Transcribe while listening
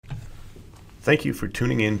Thank you for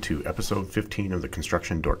tuning in to episode 15 of the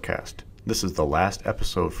Construction DorkCast. This is the last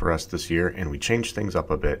episode for us this year, and we changed things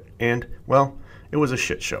up a bit, and, well, it was a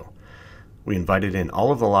shit show. We invited in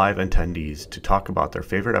all of the live attendees to talk about their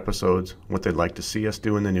favorite episodes, what they'd like to see us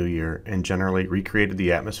do in the new year, and generally recreated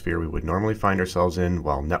the atmosphere we would normally find ourselves in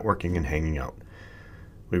while networking and hanging out.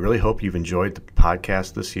 We really hope you've enjoyed the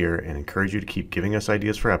podcast this year and encourage you to keep giving us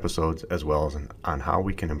ideas for episodes as well as on how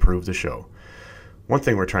we can improve the show. One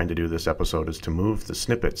thing we're trying to do this episode is to move the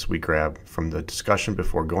snippets we grab from the discussion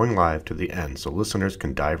before going live to the end so listeners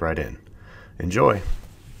can dive right in. Enjoy!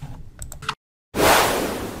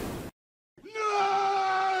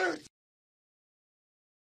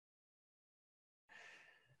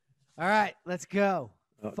 All right, let's go.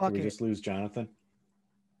 Did we just lose Jonathan?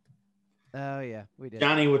 Oh, yeah, we did.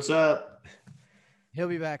 Johnny, what's up? He'll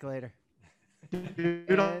be back later.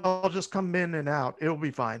 Dude, I'll just come in and out. It'll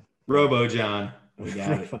be fine. Robo John. We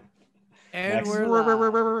got it. And Max, we're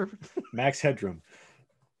live. Max Headroom.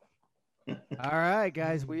 All right,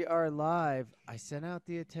 guys, we are live. I sent out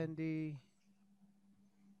the attendee.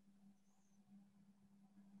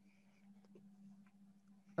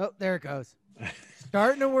 Oh, there it goes.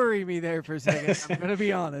 Starting to worry me there for a second. I'm going to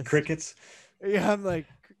be honest. Crickets. Yeah, I'm like,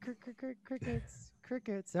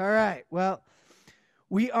 crickets. All right, well,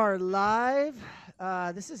 we are live.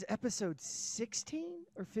 This is episode 16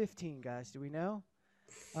 or 15, guys. Do we know?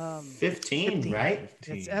 15, right?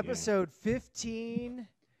 15, It's episode 15.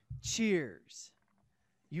 Cheers.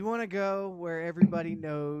 You want to go where everybody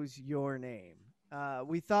knows your name.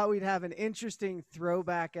 We thought we'd have an interesting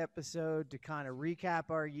throwback episode to kind of recap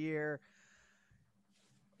our year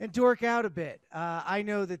and dork out a bit. I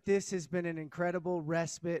know that this has been an incredible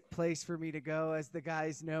respite place for me to go. As the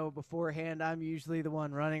guys know beforehand, I'm usually the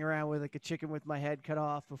one running around with like a chicken with my head cut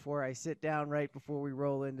off before I sit down right before we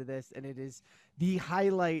roll into this. And it is the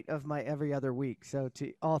highlight of my every other week. So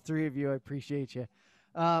to all three of you, I appreciate you.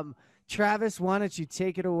 Travis, why don't you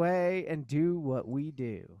take it away and do what we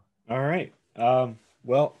do? All right.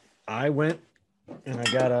 Well, I went and I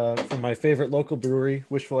got from my favorite local brewery,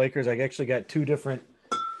 Wishful Acres. I actually got two different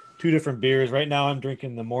beers. Right now I'm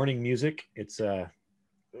drinking the Morning Music. It's I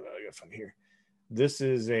got from here. This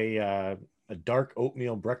is a dark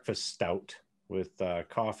oatmeal breakfast stout with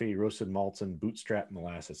coffee, roasted malts, and bootstrap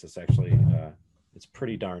molasses. It's actually it's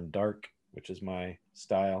pretty darn dark, which is my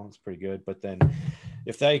style. It's pretty good. But then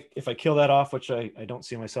if I kill that off, which I don't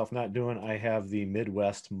see myself not doing, I have the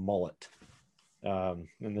Midwest Mullet. And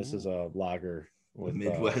this is a lager with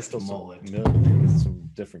Midwest Mullet. With some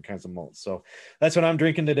different kinds of malts. So that's what I'm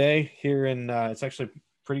drinking today here in it's actually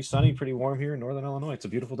pretty sunny, pretty warm here in Northern Illinois. It's a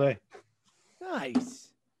beautiful day. Nice.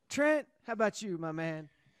 Trent, how about you, my man?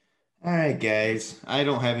 All right, guys. I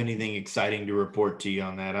don't have anything exciting to report to you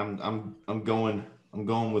on that. I'm going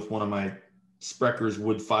with one of my Sprecker's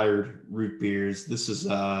wood-fired root beers. This is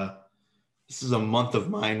a month of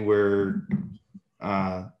mine where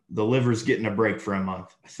the liver's getting a break for a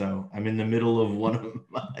month. So I'm in the middle of one of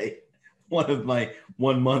my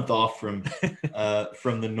 1 month off from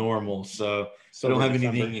the normal. So I don't have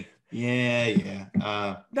anything. Yeah.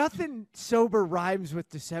 Nothing sober rhymes with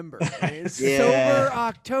December. Right? It's Yeah. sober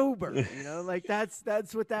October. You know, like that's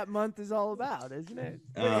what that month is all about, isn't it?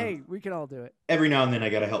 But hey, we can all do it. Every now and then I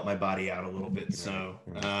got to help my body out a little bit. So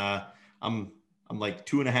I'm like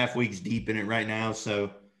 2.5 weeks deep in it right now.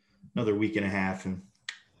 So another week and a half and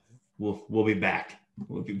we'll be back.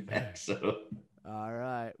 We'll be back. So all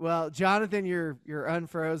right. Well, Jonathan, you're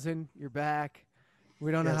unfrozen. You're back.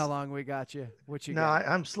 We don't know Yes. how long we got you. What you No, got?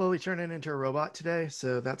 I'm slowly turning into a robot today,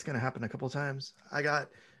 so that's going to happen a couple times. I got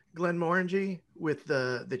Glenmorangie with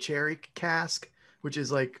the cherry cask, which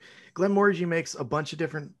is like Glenmorangie makes a bunch of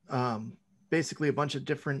different, basically a bunch of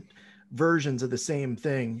different versions of the same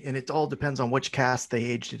thing, and it all depends on which cask they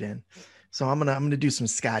aged it in. So I'm gonna do some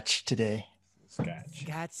scotch today. Scotch.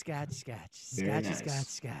 Very nice.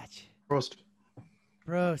 Scotch. Prost.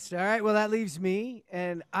 All right. Well, that leaves me,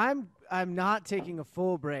 and I'm not taking a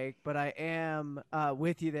full break, but I am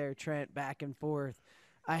with you there, Trent, back and forth.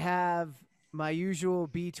 I have my usual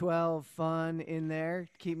B12 fun in there.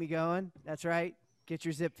 Keep me going. That's right. Get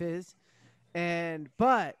your Zip Fizz.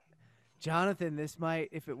 But Jonathan, this might,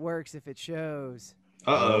 if it works, if it shows.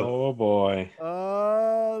 Uh-oh. Oh boy.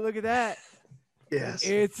 Oh, look at that. Yes.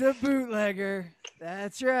 It's a bootlegger.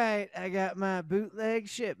 That's right. I got my bootleg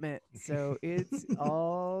shipment, so it's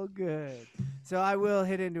all good. So I will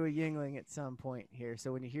hit into a Yingling at some point here.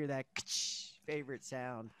 So when you hear that favorite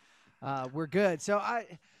sound, we're good. So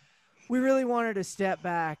we really wanted to step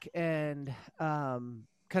back and kind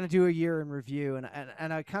of do a year in review, and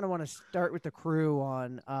I kind of want to start with the crew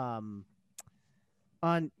on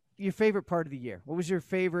your favorite part of the year? What was your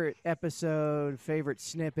favorite episode, favorite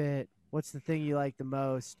snippet? What's the thing you like the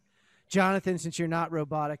most? Jonathan, since you're not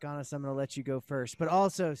robotic on us, I'm going to let you go first. But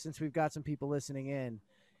also, since we've got some people listening in,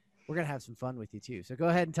 we're going to have some fun with you too. So go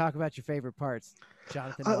ahead and talk about your favorite parts,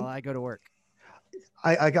 Jonathan, while I go to work.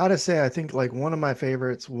 I gotta say, I think like one of my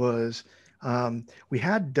favorites was we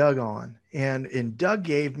had Doug on, and Doug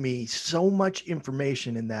gave me so much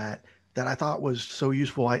information in that I thought was so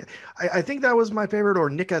useful. I think that was my favorite, or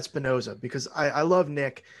Nick Espinoza, because I love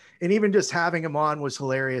Nick, and even just having him on was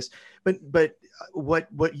hilarious. But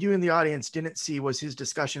what you in the audience didn't see was his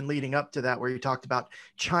discussion leading up to that, where he talked about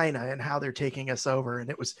China and how they're taking us over, and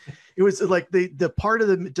it was like the part of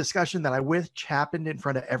the discussion that I wish happened in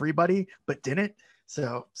front of everybody, but didn't.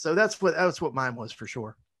 So that's what mine was for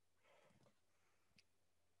sure.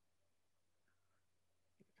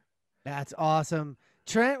 That's awesome.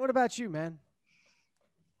 Trent, what about you, man?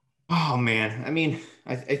 Oh man, I mean,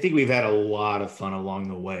 I think we've had a lot of fun along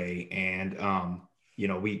the way, and you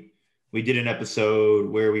know, we did an episode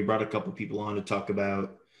where we brought a couple people on to talk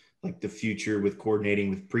about like the future with coordinating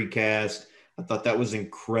with precast. I thought that was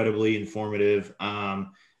incredibly informative.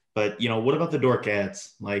 But you know, what about the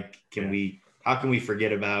Dorkcats? Like, how can we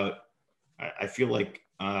forget about? I feel like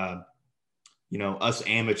you know, us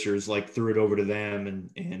amateurs like threw it over to them,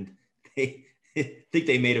 and they think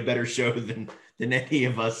they made a better show than any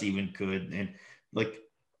of us even could. And like,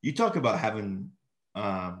 you talk about having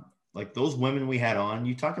like those women we had on,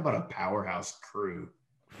 you talk about a powerhouse crew.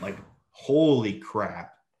 Like, holy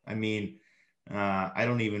crap. I mean, I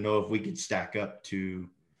don't even know if we could stack up to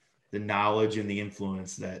the knowledge and the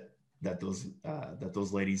influence that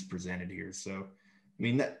those ladies presented here. So, I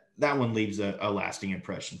mean, that one leaves a lasting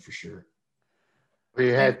impression for sure. We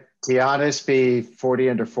had Tianis be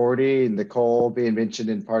 40 under 40, and Nicole being mentioned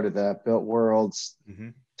in part of the Built World's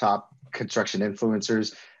top construction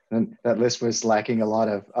influencers. And that list was lacking a lot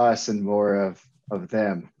of us and more of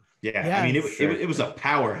them. Yeah, I mean, it was a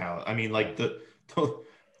powerhouse. I mean, like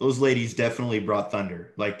those ladies definitely brought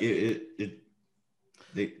thunder. Like their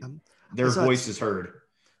voice is heard.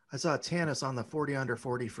 I saw Tanis on the 40 under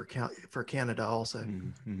 40 for Canada also,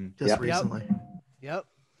 recently. Yep.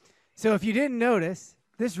 So if you didn't notice,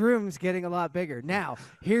 this room's getting a lot bigger. Now,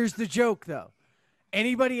 here's the joke, though.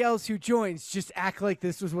 Anybody else who joins, just act like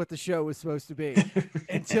this was what the show was supposed to be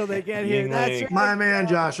until they get here. That's right. My man,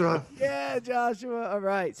 Joshua. Yeah, Joshua. All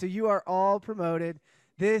right. So you are all promoted.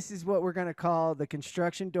 This is what we're going to call the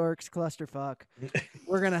Construction Dorks Clusterfuck.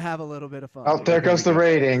 We're going to have a little bit of fun. Oh, there goes the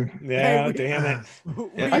rating. Yeah, damn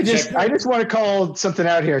it. I just want to call something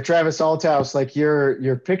out here. Travis Althouse, like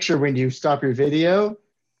your picture when you stop your video,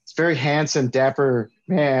 it's very handsome, dapper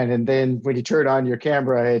man. And then when you turn on your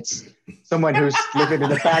camera, it's someone who's living in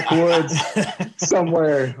the backwoods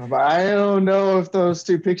somewhere. I don't know if those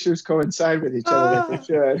two pictures coincide with each other. They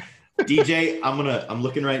should. DJ, I'm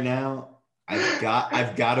looking right now. I've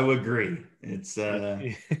got to agree. It's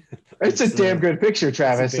a damn good picture,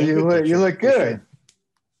 Travis. So you look good.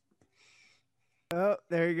 Oh,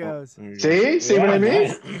 there he goes. See what I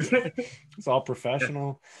mean? It's all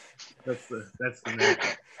professional. That's the name.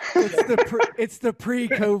 It's the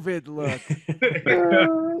pre-COVID look.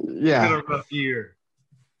 Yeah. Been a rough year.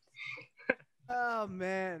 Oh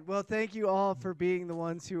man. Well, thank you all for being the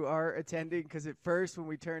ones who are attending, because at first when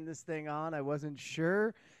we turned this thing on, I wasn't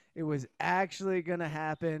sure it was actually going to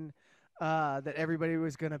happen, that everybody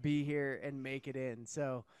was going to be here and make it in.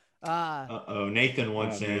 So Nathan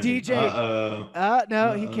wants in. DJ.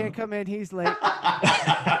 No, he can't come in. He's late.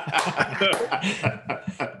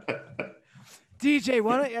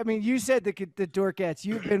 DJ, you said the Dorkettes,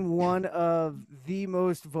 you've been one of the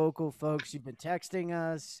most vocal folks. You've been texting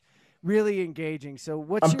us, really engaging.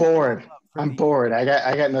 So I'm bored. I'm bored. I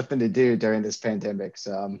got nothing to do during this pandemic,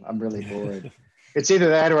 so I'm really bored. It's either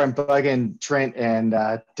that or I'm bugging Trent and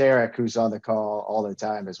Derek, who's on the call all the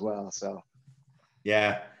time as well. So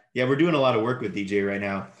yeah, we're doing a lot of work with DJ right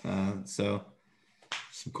now. So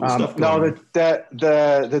some cool stuff going on.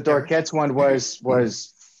 The Dorkettes one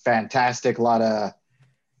was fantastic.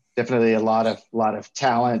 Definitely a lot of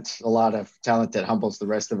talent that humbles the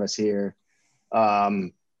rest of us here.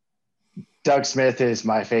 Doug Smith is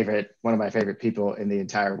one of my favorite people in the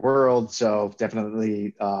entire world. So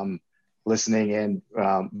definitely listening in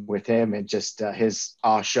with him, and just his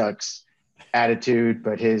aw shucks attitude,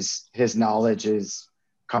 but his knowledge is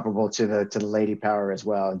comparable to the lady power as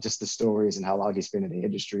well. And just the stories and how long he's been in the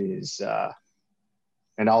industry is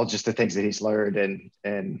and all just the things that he's learned,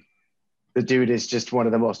 and the dude is just one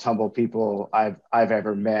of the most humble people I've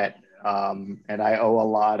ever met. And I owe a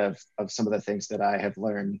lot of some of the things that I have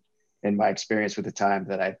learned in my experience with the time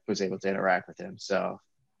that I was able to interact with him. So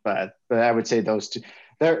but I would say those two.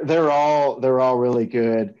 They're all really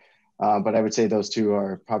good, but I would say those two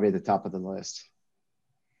are probably at the top of the list.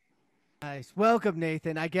 Nice. Welcome,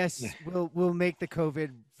 Nathan. I guess we'll make the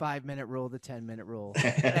COVID 5-minute rule the 10-minute rule.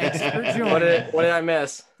 Thanks for joining. What did I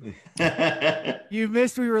miss? You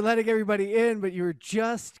missed we were letting everybody in, but you were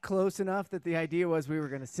just close enough that the idea was we were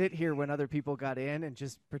going to sit here when other people got in and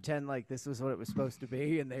just pretend like this was what it was supposed to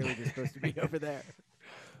be, and they were just supposed to be over there.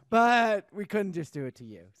 But we couldn't just do it to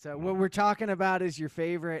you. So what we're talking about is your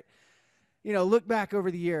favorite, look back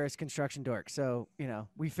over the year as Construction Dork. So,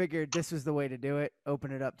 we figured this was the way to do it.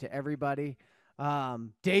 Open it up to everybody.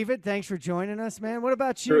 David, thanks for joining us, man. What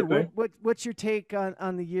about you? Sure What's your take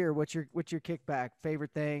on the year? What's your kickback?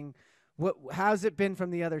 Favorite thing? How's it been from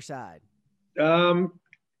the other side? I'm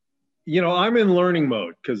in learning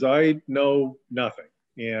mode because I know nothing.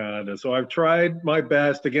 And so I've tried my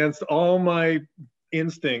best against all my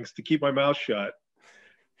instincts to keep my mouth shut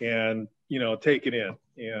and, take it in.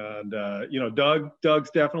 And,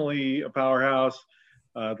 Doug's definitely a powerhouse.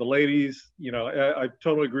 The ladies, I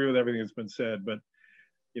totally agree with everything that's been said, but,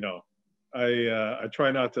 I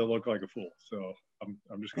try not to look like a fool. So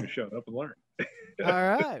I'm just going to shut up and learn. All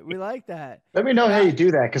right. We like that. Let me know how you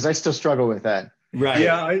do that, because I still struggle with that. Right.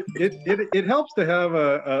 Yeah, it helps to have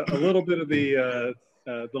a little bit of the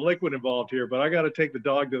liquid involved here, but I got to take the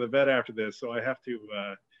dog to the vet after this, so I have to.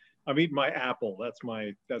 I'm eating my apple. That's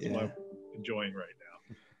my enjoying right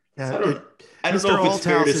now. Yeah, I don't know if it's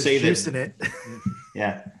fair to say that.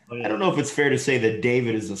 Yeah, I don't know if it's fair to say that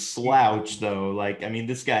David is a slouch, though. Like,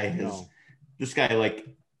 this guy like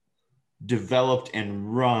developed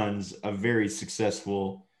and runs a very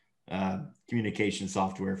successful communication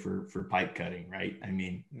software for pipe cutting, right?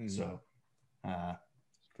 So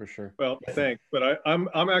for sure. Well, thanks, but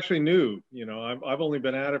I'm actually new. I've only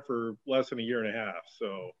been at it for less than a year and a half,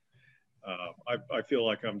 so I feel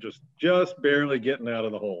like I'm just barely getting out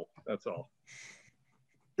of the hole. That's all.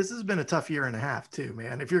 This has been a tough year and a half too,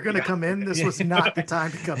 man. If you're going to come in, this was not the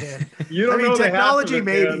time to come in. You don't know technology, it,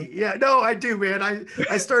 maybe. man. Yeah, no, I do, man.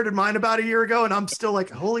 I started mine about a year ago, and I'm still like,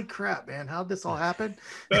 holy crap, man! How'd this all happen?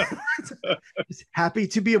 Just happy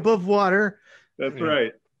to be above water. That's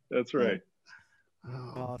right. That's right.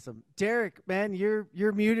 Oh. Awesome. Derek, man,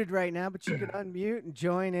 you're muted right now, but you can unmute and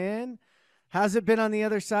join in. How's it been on the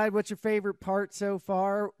other side? What's your favorite part so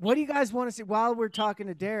far? What do you guys want to see? While we're talking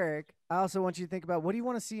to Derek, I also want you to think about, what do you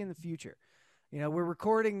want to see in the future? We're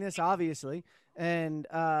recording this, obviously, and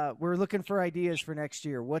we're looking for ideas for next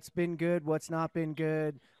year. What's been good? What's not been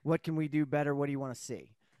good? What can we do better? What do you want to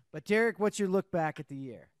see? But Derek, what's your look back at the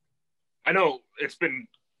year? I know it's been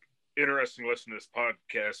interesting listening to this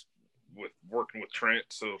podcast with working with Trent.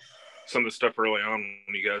 So some of the stuff early on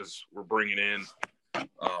when you guys were bringing in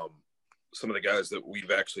some of the guys that we've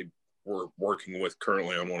actually were working with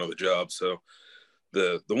currently on one of the jobs. So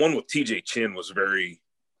the one with TJ Chin was very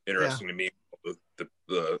interesting to me,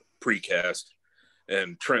 the precast,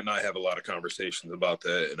 and Trent and I have a lot of conversations about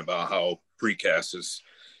that and about how precast is,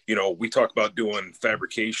 we talk about doing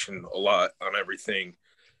fabrication a lot on everything.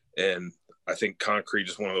 And I think concrete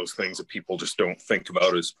is one of those things that people just don't think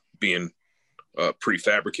about as being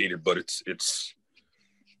prefabricated, but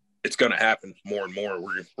it's going to happen more and more.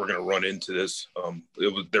 We're going to run into this.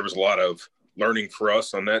 There was a lot of learning for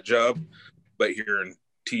us on that job, but hearing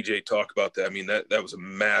TJ talk about that, that was a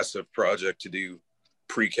massive project to do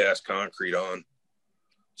precast concrete on.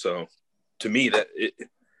 So to me,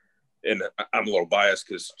 and I'm a little biased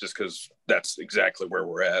because that's exactly where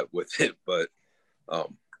we're at with it, but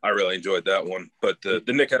I really enjoyed that one. But the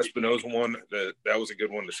Nick Espinosa one, that was a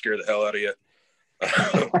good one to scare the hell out of you.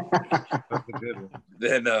 That's a good one.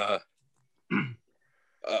 Then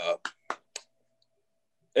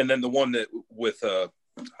and then the one that with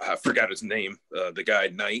I forgot his name, the guy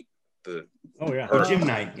Knight, Jim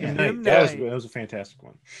Knight. Yeah. That was a fantastic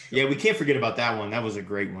one. Yeah, we can't forget about that one. That was a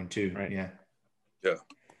great one too. Right. Yeah. It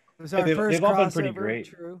was our They've first all been pretty crossover, great.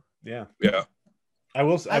 True. Yeah. I I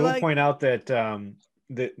will like- point out that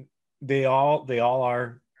that they all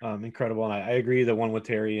are incredible, and I agree. The one with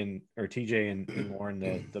Terry or TJ and Lauren,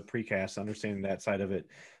 the precast, understanding that side of it,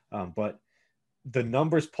 but the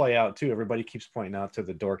numbers play out too. Everybody keeps pointing out to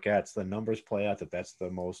the Dorkettes. The numbers play out that's the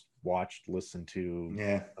most watched, listened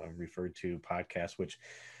to, referred to podcast. Which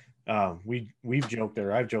we've joked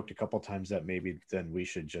there. I've joked a couple times that maybe then we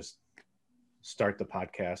should just start the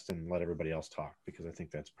podcast and let everybody else talk, because I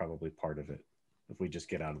think that's probably part of it. If we just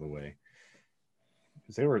get out of the way.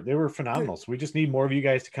 Because they were phenomenal. So we just need more of you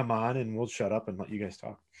guys to come on, and we'll shut up and let you guys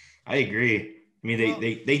talk. I agree.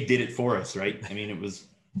 They did it for us, right? It was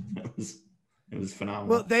It was phenomenal.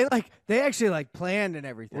 Well, they actually planned and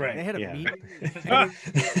everything. Right, They had a yeah. meeting.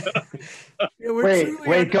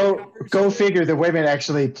 Wait, go figure. The women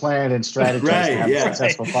actually planned and strategized to have a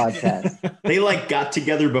successful podcast. They got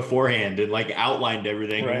together beforehand and outlined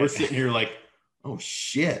everything. Right. And we're sitting here oh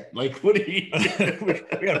shit! What are you doing?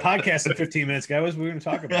 We got a podcast in 15 minutes, guys. What are we going to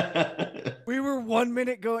talk about? We were 1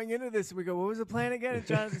 minute going into this, and we go, "What was the plan again?" And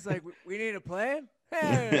Jonathan's like, "We need a plan."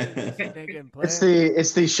 Hey,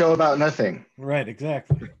 It's the show about nothing. Right,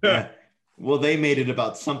 exactly. Yeah. Well, they made it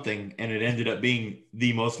about something, and it ended up being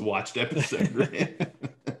the most watched episode. Right?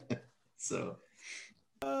 So.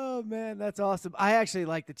 Oh man, that's awesome. I actually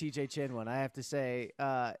like the TJ Chin one. I have to say,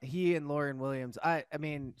 he and Lauren Williams. I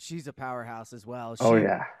mean, she's a powerhouse as well.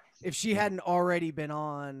 If she hadn't already been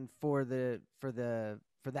on for that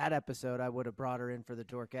episode, I would have brought her in for the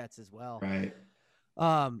Dorkettes as well. Right.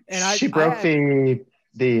 And she broke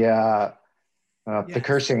the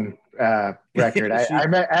cursing record.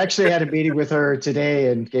 I actually had a meeting with her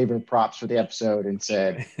today and gave her props for the episode and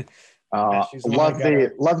said, love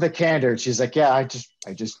the candor. She's like, yeah, I just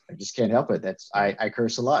can't help it. I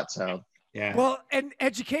curse a lot. So yeah. Well, and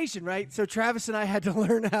education, right? So Travis and I had to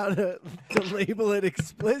learn how to label it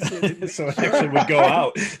explicit. So it actually would go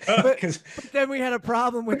out. But then we had a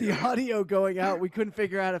problem with the audio going out. We couldn't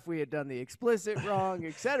figure out if we had done the explicit wrong,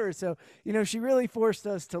 etc. So, she really forced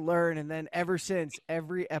us to learn. And then ever since,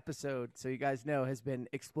 every episode, so you guys know, has been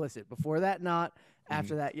explicit. Before that, not.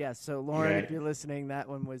 After that, yes. So, Lauren, if you're listening, that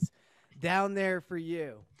one was down there for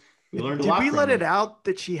you. We learned a Did lot we from let her. it out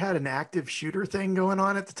that she had an active shooter thing going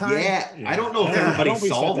on at the time? Yeah. I don't know if everybody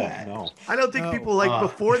saw that. No. I don't think people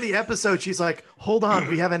before the episode, she's like, hold on,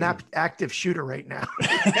 we have an active shooter right now.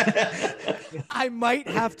 I might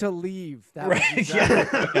have to leave. That Right.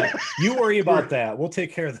 Yeah. You worry about that. We'll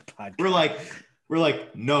take care of the podcast. We're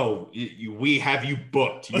like, no, we have you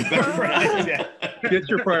booked. You better Get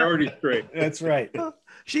your priorities straight. That's right.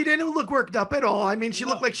 She didn't look worked up at all. I mean, she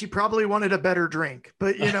looked like she probably wanted a better drink,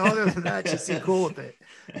 but other than that, she seemed cool with it.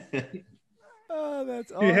 Oh,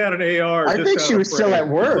 that's She had an AR. I think she was still at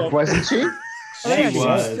work, wasn't she? She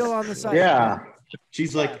was still on the site. Yeah.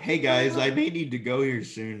 She's like, hey guys, I may need to go here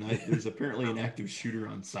soon. There's apparently an active shooter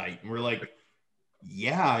on site. And we're like,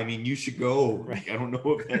 yeah, I mean, you should go. I don't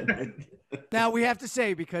know if that. Now we have to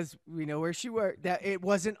say, because we know where she worked, that it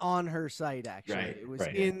wasn't on her site. Actually, it was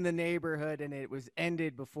in the neighborhood, and it was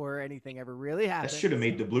ended before anything ever really happened. That should have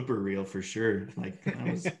made the blooper reel for sure.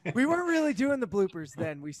 We weren't really doing the bloopers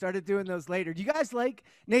then. We started doing those later. Do you guys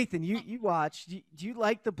Nathan? You watch? Do you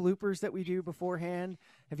like the bloopers that we do beforehand?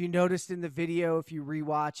 Have you noticed in the video, if you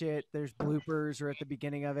rewatch it, there's bloopers or at the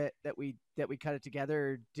beginning of it that we cut it together?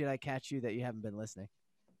 Or did I catch you that you haven't been listening?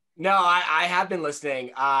 No, I have been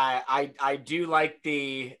listening. I do like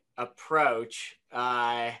the approach.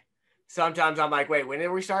 Sometimes I'm like, wait, when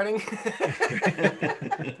are we starting?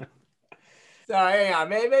 So yeah,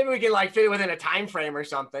 maybe we can fit it within a time frame or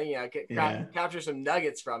something. Capture some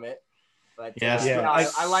nuggets from it. But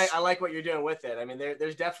I like what you're doing with it. I mean,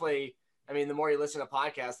 there's definitely. I mean, the more you listen to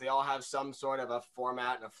podcasts, they all have some sort of a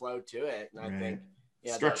format and a flow to it, and I think.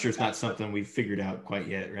 Yeah, structure's not something we've figured out quite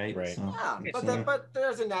yet, right? Right. So, but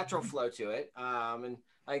there's a natural flow to it, and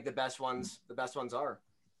I think the best ones are.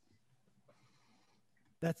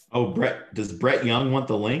 Brett. Does Brett Young want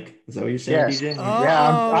the link? Is that what you're saying, DJ?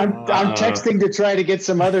 Yeah, I'm texting to try to get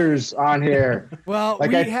some others on here. Well, I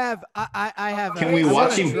have. Can we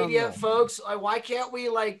watch him? Media folks, why can't we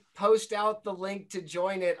post out the link to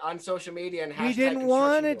join it on social media and hashtag? We didn't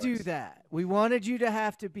want to do that. We wanted you to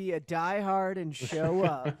have to be a diehard and show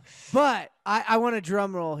up. But I want a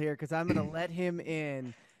drum roll here because I'm going to let him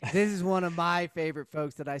in. This is one of my favorite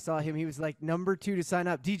folks that I saw him. He was number 2 to sign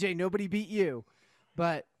up. DJ, nobody beat you.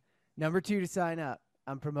 But number 2 to sign up,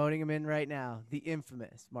 I'm promoting him in right now. The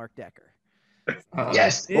infamous Mark Decker.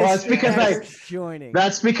 Yes. Well, that's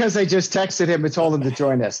because I just texted him and told him to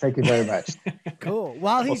join us. Thank you very much. Cool.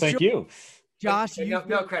 Thank you. Josh,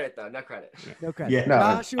 no credit though. No credit. No credit. Yeah.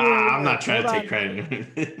 Josh, I'm not trying to take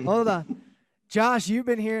credit. Hold on. Josh, you've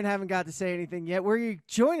been here and haven't got to say anything yet. Where are you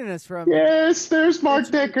joining us from? Yes, there's Mark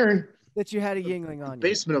Decker. That you had a Yingling on you.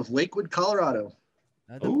 Basement of Lakewood, Colorado.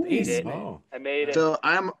 The basement. Oh. I made it. So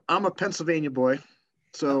I'm a Pennsylvania boy.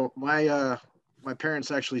 So my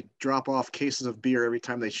parents actually drop off cases of beer every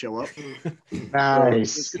time they show up.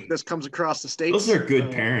 Nice. This comes across the states. Those are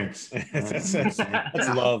good parents. That's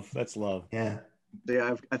love. That's love. Yeah.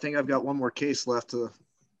 I think I've got one more case left to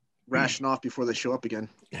ration off before they show up again.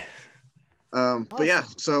 But yeah,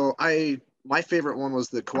 so my favorite one was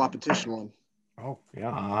the co-opetition one. Oh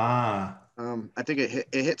yeah. I think it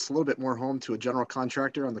hits a little bit more home to a general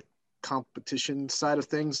contractor on competition side of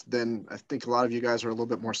things, then I think a lot of you guys are a little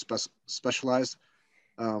bit more specialized.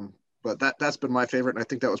 But that's been my favorite, and I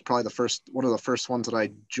think that was probably one of the first ones that I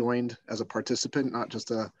joined as a participant, not just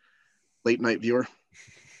a late night viewer.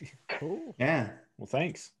 Cool. Yeah. Well,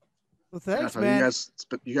 thanks. Well, thanks, Yeah, man.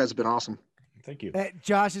 You guys have been awesome. Thank you.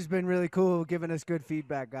 Josh has been really cool, giving us good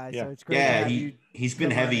feedback, guys. Yeah. So it's great. Yeah, to have he's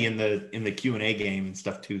been heavy in the Q&A game and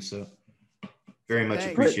stuff too. So very much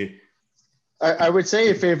Thanks. appreciate. I would say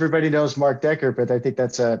if everybody knows Mark Decker, but I think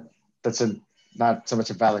that's a not so much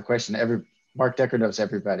a valid question. Mark Decker knows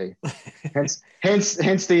everybody. hence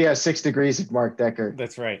the 6 degrees of Mark Decker.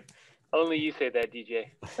 That's right. Only you say that, DJ.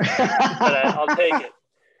 But I'll take it.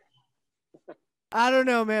 I don't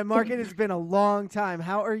know, man. Mark, it has been a long time.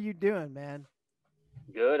 How are you doing, man?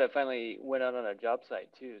 Good. I finally went out on a job site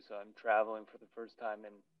too, so I'm traveling for the first time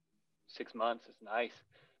in 6 months. It's nice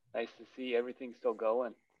to see everything still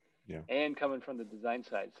going. Yeah. And coming from the design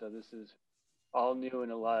side, so this is all new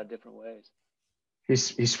in a lot of different ways. He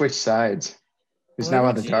switched sides. He's What now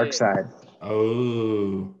on did the you dark do? side.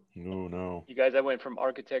 Oh. No. You guys, I went from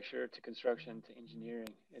architecture to construction to engineering.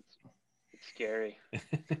 It's scary,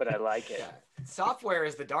 but I like it. Software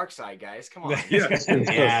is the dark side, guys. Come on. Yeah. That's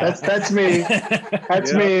me.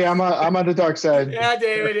 That's me. I'm on the dark side. Yeah,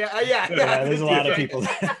 David. Yeah. There's a lot of people.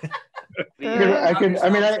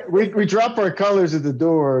 We drop our colors at the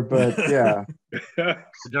door, but yeah. The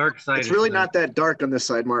dark side. It's really not that dark on this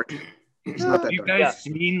side, Mark. It's not that You dark. guys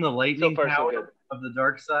seen the lightning So far, so good. power of the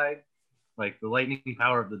dark side? Like the lightning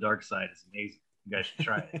power of the dark side is amazing. You guys should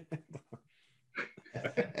try it.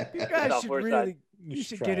 You guys should Software really. side. You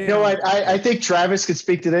should Try get it. in. You know on what? I think Travis could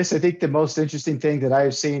speak to this. I think the most interesting thing that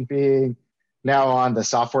I've seen being now on the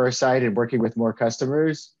software side and working with more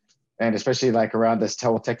customers, and especially like around this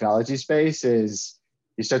technology space, is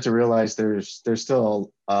you start to realize there's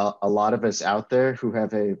still a lot of us out there who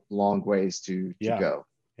have a long ways to go.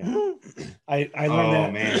 Yeah. I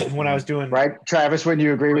learned that when I was doing Travis, wouldn't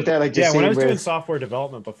you agree with that? Like, when I was doing software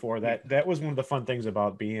development before, that was one of the fun things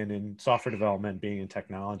about being in software development, being in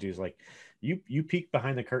technology, is like you peek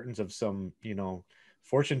behind the curtains of some,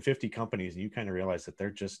 Fortune 50 companies, and you kind of realize that they're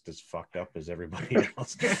just as fucked up as everybody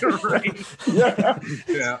else. Right.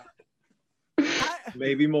 Yeah.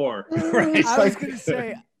 Maybe more. Right. I was going to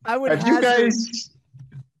say, I would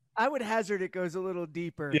hazard it goes a little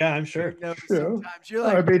deeper. Yeah, I'm sure. Sometimes you're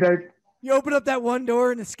like, you open up that one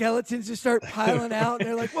door and the skeletons just start piling out, and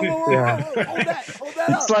they're like, whoa, hold that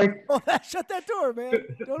up. Like, shut that door, man.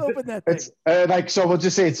 Don't open that thing. It's so we'll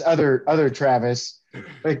just say it's other Travis,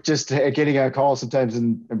 like just getting a call sometimes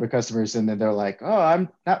with customers, and then they're like, oh, I'm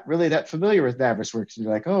not really that familiar with Navisworks. And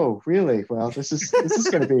you're like, oh, really? Well, this is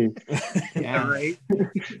going to be right.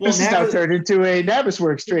 This is now turned into a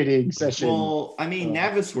Navisworks training session. Well, I mean,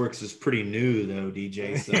 Navisworks is pretty new though,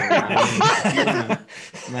 DJ. So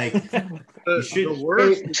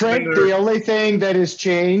Trent, the only thing that has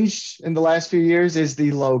changed in the last few years is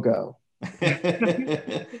the logo.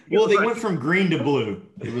 Well, they went from green to blue.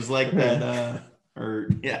 It was like that.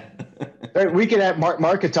 We could have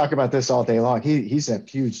Mark could talk about this all day long. He's a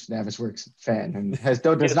huge Navisworks fan and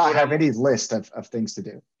does not have any list of things to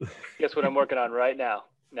do. Guess what I'm working on right now?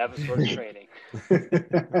 Navisworks training.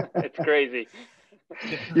 It's crazy.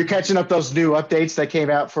 You're catching up those new updates that came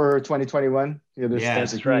out for 2021.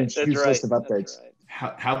 There's a huge list of updates. Right.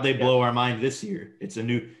 How'd they blow our mind this year? It's a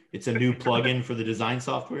new plugin for the design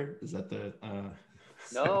software. Is that the?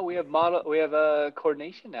 No, we have a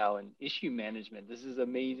coordination now and issue management. This is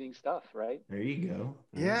amazing stuff, right? There you go.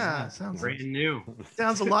 Yeah, sounds brand new.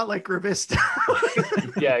 Sounds a lot like Revista.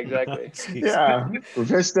 Yeah, exactly. Yeah,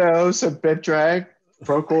 Revista, some BitDrag,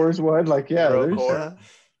 Procore's one. We've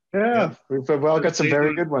all got some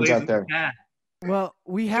very good ones out there. Well,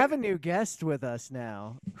 we have a new guest with us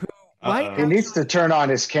now. He needs to turn on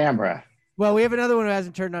his camera. Well, we have another one who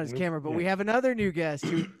hasn't turned on his camera, but we have another new guest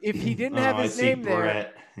who, if he didn't have his name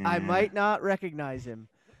there, I might not recognize him.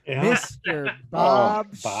 Yeah. Mr.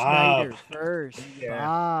 Bob Schneider first. Yeah.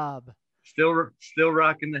 Bob. Still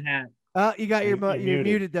rocking the hat. You got you're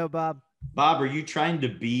muted though, Bob. Bob, are you trying to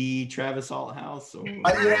be Travis Althouse? Or...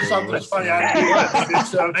 something's funny.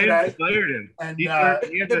 I inspired him. And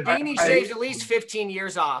the beanie shaves at least 15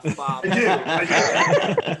 years off, Bob.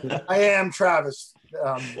 I do. I am Travis.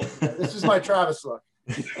 This is my Travis look.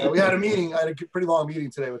 We had a meeting. I had a pretty long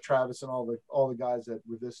meeting today with Travis and all the guys at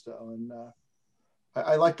Revista, and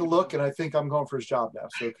I like the look, and I think I'm going for his job now.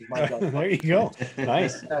 So my job. There you go.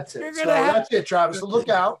 Nice. That's it. That's it, Travis. So look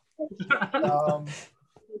out.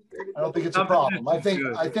 I don't think it's a problem. I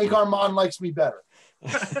think Armand likes me better.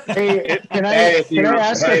 Hey, can I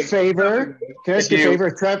ask a favor? Can I ask a favor?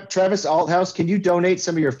 Travis Althouse, can you donate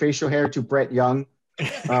some of your facial hair to Brett Young?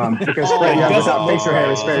 Because Brett Young's facial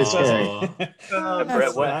hair is very scary.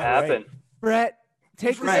 Brett, what happened? Brett,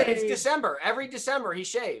 it's December. Every December he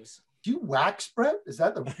shaves. Do you wax, Brett? Is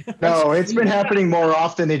that the? No, it's been happening more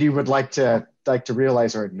often than you would like to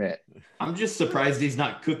realize or admit. I'm just surprised he's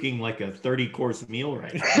not cooking like a 30-course meal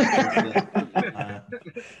right now.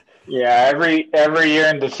 Yeah, every year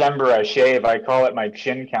in December I shave. I call it my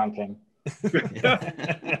chin counting.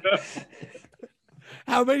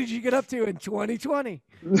 How many did you get up to in 2020?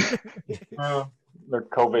 They're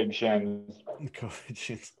COVID chins. COVID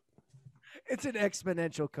chins. It's an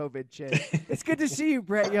exponential COVID chin. It's good to see you,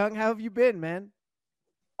 Brett Young. How have you been, man?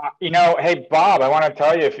 Hey Bob, I want to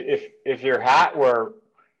tell you, if your hat were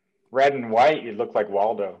red and white, you'd look like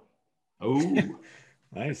Waldo. Oh,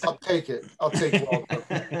 nice. I'll take it. I'll take Waldo.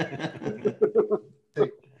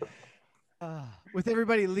 With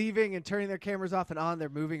everybody leaving and turning their cameras off and on, they're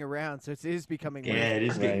moving around, so it is becoming. Yeah, it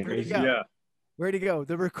is getting crazy. Yeah. Where'd he go?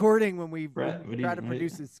 The recording when we try to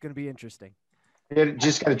produce it's going to be interesting. You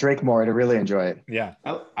just got to drink more to really enjoy it. Yeah.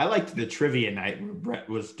 I liked the trivia night where Brett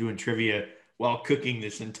was doing trivia while cooking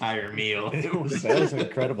this entire meal. That was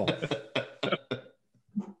incredible.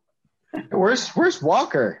 Where's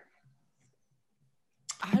Walker?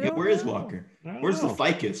 Where is Walker? Where's the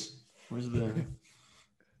ficus? Where's the ficus?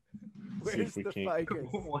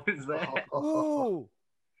 What is that? Ooh.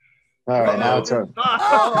 All right, now it's over.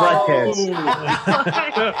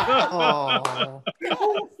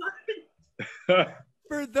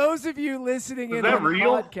 For those of you listening in that on the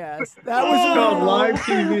real? podcast, that was on live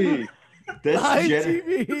TV. Live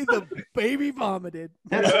TV, the baby vomited.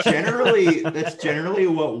 That's generally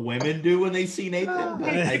what women do when they see Nathan. But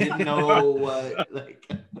I didn't know what.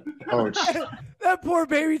 That poor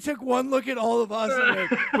baby took one look at all of us and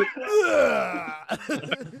went,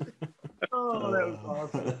 Oh, that was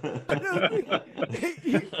awesome.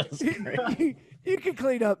 You can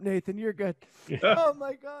clean up, Nathan. You're good. Oh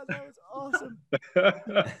my God, that was awesome.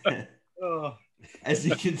 As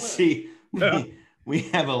you can see, we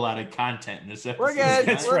have a lot of content in this episode. We're good.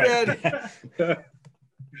 That's We're right. good.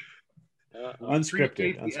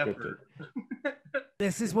 Unscripted.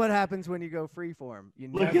 This is what happens when you go freeform.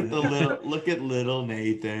 Look at little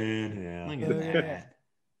Nathan. Yeah. Look at that.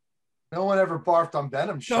 No one ever barfed on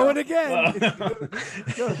Benham's show. Going again.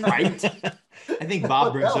 Right? I think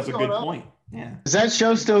Bob brings up a good point. Yeah. Is that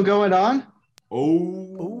show still going on?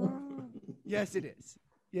 Oh. Yes, it is.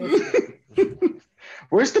 Yes, it is.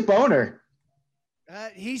 Where's the boner?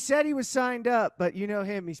 He said he was signed up, but you know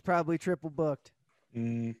him. He's probably triple booked.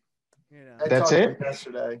 That's it?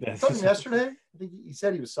 Yesterday. I told him yesterday. I think he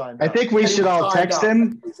said he was signed I up. think we should all text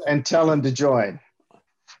him and tell him to join.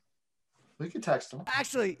 We could text him.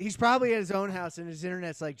 Actually, he's probably at his own house, and his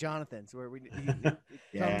internet's like Jonathan's, where it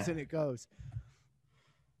comes and it goes.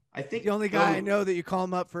 I think the only guy I know that you call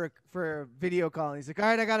him up for a video call, and he's like, "All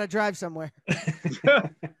right, I gotta drive somewhere." All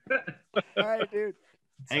right, dude.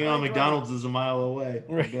 Hang on, McDonald's is a mile away.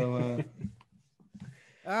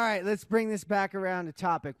 All right, let's bring this back around to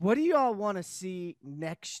topic. What do you all want to see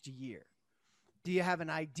next year? Do you have an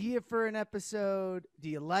idea for an episode? Do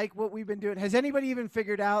you like what we've been doing? Has anybody even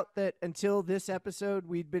figured out that until this episode,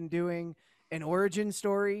 we'd been doing an origin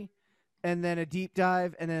story and then a deep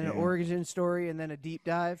dive and then an origin story and then a deep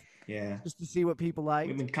dive? Yeah. Just to see what people like.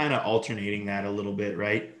 We've been kind of alternating that a little bit,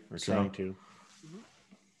 right? We're trying to.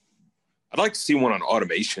 I'd like to see one on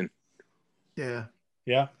automation. Yeah.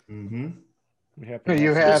 Yeah. Mm-hmm.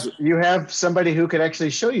 You have somebody who could actually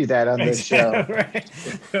show you that on this show.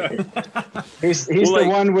 He's the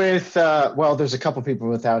one with there's a couple people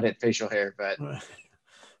without facial hair, but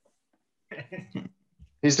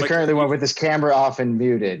he's currently one with his camera off and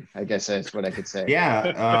muted. I guess that's what I could say.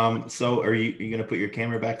 Yeah. So are you gonna put your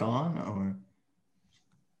camera back on or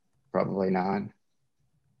probably not?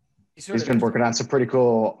 He's been working on some pretty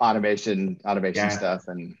cool automation stuff.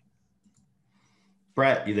 And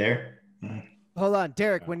Brett, you there? Hold on,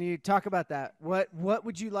 Derek, when you talk about that, what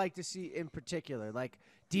would you like to see in particular? Like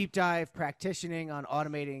deep dive practicing on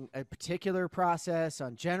automating a particular process,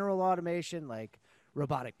 on general automation, like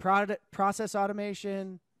robotic process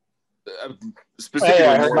automation?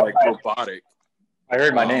 Specifically more like robotic. I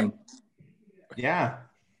heard my name. Yeah.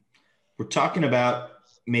 We're talking about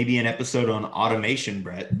maybe an episode on automation,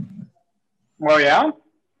 Brett. Oh, yeah?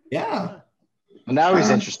 Yeah. Well, now he's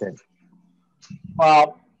interested.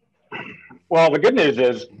 Well, the good news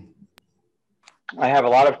is I have a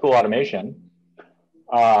lot of cool automation.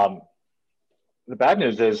 The bad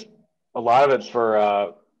news is a lot of it's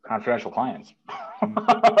for confidential clients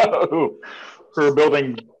who are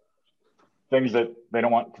building things that they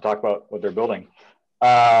don't want to talk about what they're building.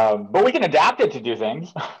 But we can adapt it to do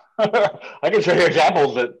things. I can show you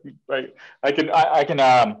examples that I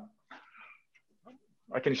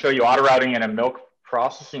can show you auto routing in a milk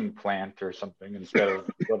processing plant or something instead of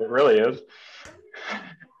what it really is.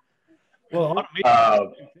 Well,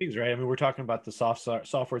 automation things, right? I mean, we're talking about the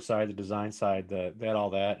software side, the design side,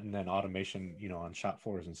 all that, and then automation, on shop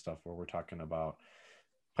floors and stuff, where we're talking about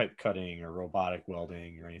pipe cutting or robotic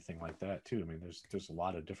welding or anything like that too. I mean, there's a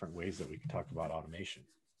lot of different ways that we can talk about automation.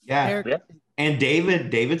 Yeah. And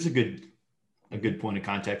David's a good point of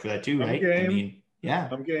contact for that too, right? I mean, yeah.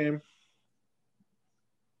 I'm game.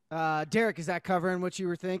 Derek, is that covering what you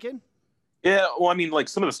were thinking? Yeah, well, I mean, like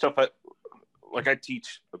some of the stuff I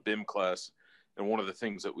teach a BIM class, and one of the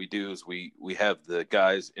things that we do is we have the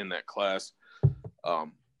guys in that class.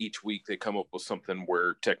 Each week they come up with something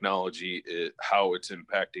where technology, how it's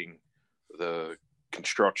impacting the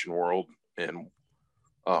construction world, and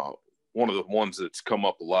one of the ones that's come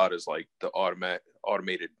up a lot is like the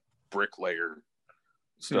automated bricklayer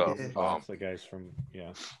stuff. The guys from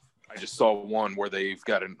I just saw one where they've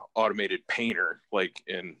got an automated painter, like,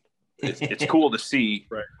 and it's cool to see.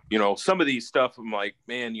 Right. Some of these stuff. I'm like,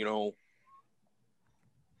 man,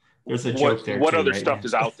 there's a joke there. What too, other right? stuff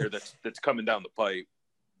is out there that's coming down the pipe?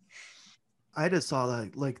 I just saw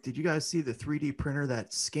that. Like, did you guys see the 3D printer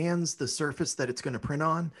that scans the surface that it's going to print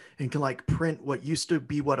on and can like print what used to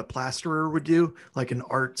be what a plasterer would do, like an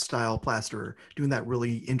art style plasterer doing that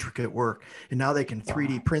really intricate work. And now they can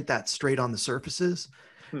 3D print that straight on the surfaces.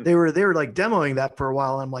 They were like demoing that for a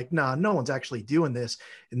while. I'm like, nah, no one's actually doing this.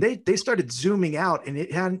 And they started zooming out, and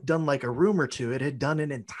it hadn't done like a room or two. It had done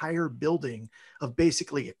an entire building of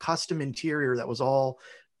basically a custom interior that was all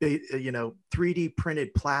 3D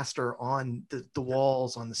printed plaster on the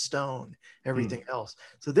walls, on the stone, everything else.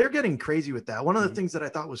 So they're getting crazy with that. One of the things that I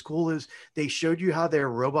thought was cool is they showed you how their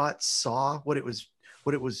robot saw what it was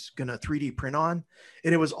going to 3D print on.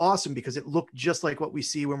 And it was awesome because it looked just like what we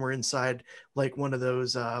see when we're inside, like one of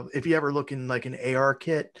those, if you ever look in like an AR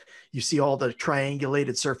kit, you see all the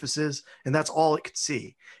triangulated surfaces, and that's all it could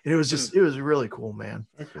see. And it was just, it was really cool, man.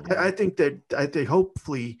 I think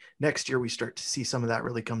hopefully next year we start to see some of that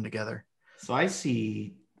really come together. So I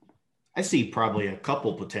see probably a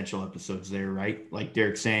couple potential episodes there, right? Like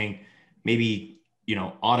Derek's saying, maybe,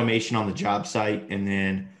 automation on the job site, and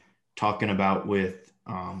then talking about with,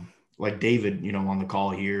 like David, on the call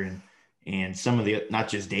here, and some of the, not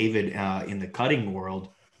just David in the cutting world,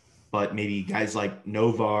 but maybe guys like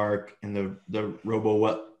Novark and the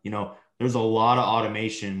Robo, there's a lot of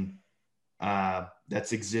automation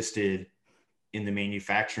that's existed in the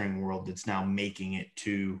manufacturing world that's now making it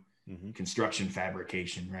to construction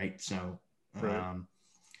fabrication, right? So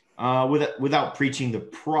without preaching the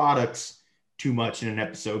products too much in an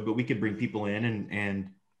episode, but we could bring people in and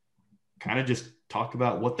kind of just talk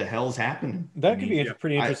about what the hell's happening. That could be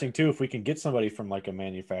pretty interesting too, if we can get somebody from like a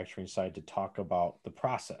manufacturing side to talk about the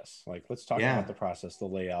process. Like, let's talk about the process, the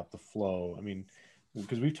layout, the flow. I mean,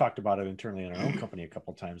 because we've talked about it internally in our own company a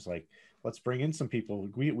couple of times. Like, let's bring in some people.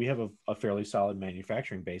 We have a fairly solid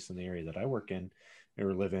manufacturing base in the area that I work in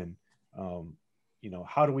or live in.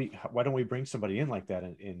 Why don't we bring somebody in like that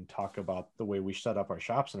and talk about the way we set up our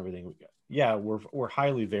shops and everything? Yeah, we're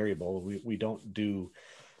highly variable. We don't do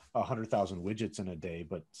 100,000 widgets in a day,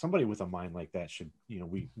 but somebody with a mind like that should,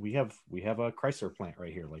 we have a Chrysler plant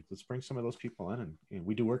right here. Like, let's bring some of those people in, and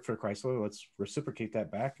we do work for Chrysler. Let's reciprocate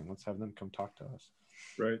that back, and let's have them come talk to us.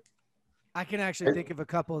 Right. I can actually think of a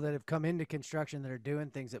couple that have come into construction that are doing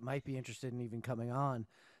things that might be interested in even coming on,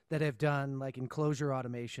 that have done like enclosure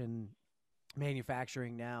automation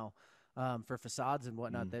manufacturing now for facades and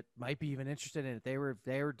whatnot, that might be even interested in it. They were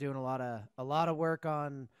doing a lot of work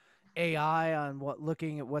on AI, on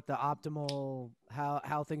looking at what the optimal,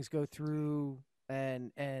 how things go through,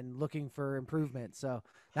 and looking for improvement. So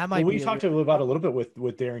that might be. We talked about a little bit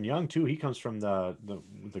with Darren Young too. He comes from the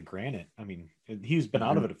granite. I mean, he's been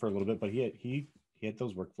out of it for a little bit, but he had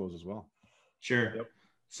those workflows as well. Sure. Yep.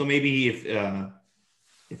 So maybe if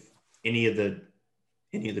any of the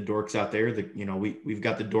dorks out there, we've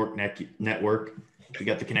got the dork network, we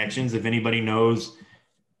got the connections. If anybody knows,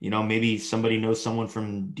 maybe somebody knows someone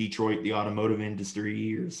from Detroit, the automotive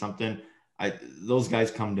industry or something, those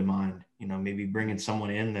guys come to mind. Maybe bringing someone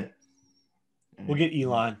in that. We'll get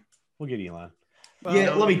Elon.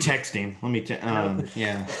 Let me text him.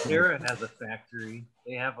 Yeah. Sarah has a factory.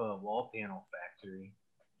 They have a wall panel factory.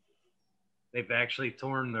 They've actually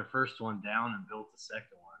torn their first one down and built the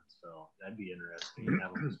second one. So that'd be interesting to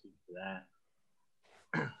have them speak to that.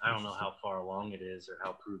 I don't know how far along it is or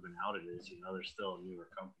how proven out it is. You know, they're still a newer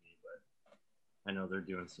company, but I know they're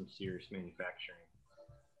doing some serious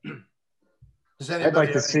manufacturing. Does anybody like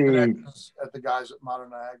to have see- any connections at the guys at Modern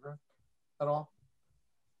Niagara at all?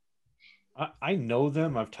 I know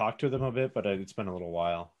them. I've talked to them a bit, but it's been a little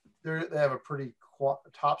while. They have a pretty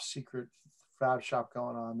top secret fab shop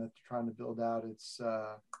going on that they're trying to build out. It's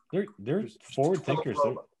they're forward thinkers.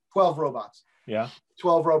 12 robots. Yeah.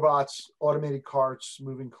 12 robots, automated carts,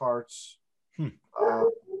 moving carts.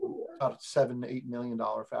 About $7 to $8 million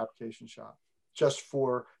fabrication shop just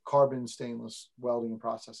for carbon stainless welding and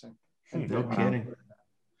processing. And No kidding.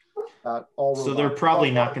 All So they're robots.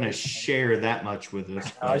 probably not going to share that much with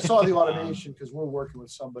us. I saw the automation because we're working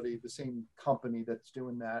with somebody, the same company that's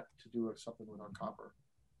doing that to do something with our copper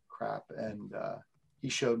crap. And he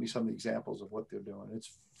showed me some of the examples of what they're doing.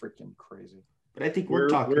 It's freaking crazy. But I think we're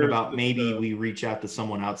talking about maybe we reach out to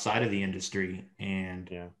someone outside of the industry and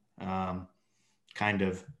kind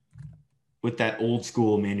of with that old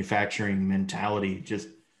school manufacturing mentality, just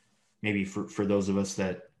maybe for those of us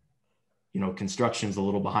that, you know, construction's a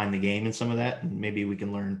little behind the game in some of that, and maybe we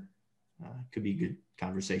can learn. Could be a good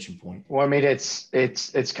conversation point. Well, I mean,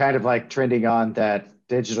 it's kind of like trending on that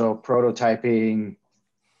digital prototyping,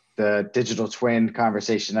 the digital twin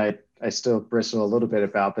conversation. I still bristle a little bit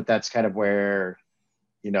about, but that's kind of where,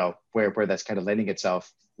 you know, where that's kind of lending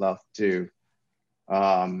itself to.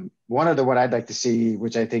 One other one I'd like to see,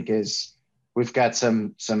 which I think is, we've got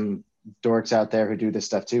some dorks out there who do this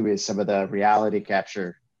stuff too, is some of the reality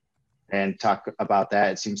capture and talk about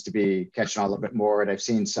that. It seems to be catching on a little bit more. And I've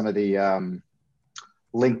seen some of the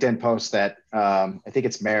LinkedIn posts that I think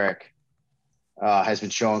it's Merrick has been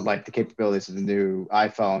showing like the capabilities of the new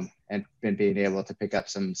iPhone and been being able to pick up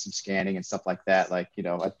some scanning and stuff like that. Like, you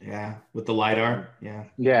know, with the LiDAR.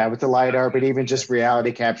 Yeah, with the LiDAR, but even just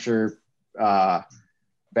reality capture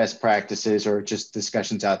best practices or just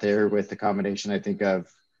discussions out there with the combination, I think, of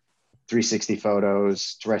 360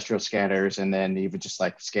 photos, terrestrial scanners, and then even just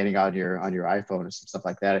like scanning on your iPhone and some stuff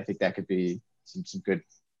like that. I think that could be some good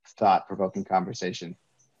thought-provoking conversation.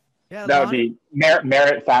 Yeah, that would be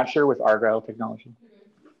Merit Thatcher with Argyle Technology.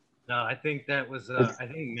 No, I think that was. I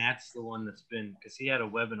think Matt's the one that's been, because he had a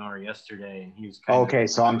webinar yesterday and he was. Kind okay,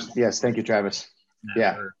 so yes, thank you, Travis.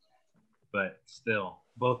 Yeah, but still,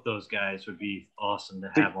 both those guys would be awesome to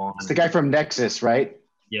have on. It's the guy from Nexus, right?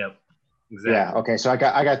 Yep. Exactly. Yeah. Okay. So I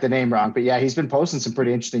got the name wrong, but yeah, he's been posting some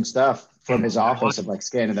pretty interesting stuff from his office of like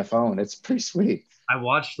scanning the phone. It's pretty sweet. I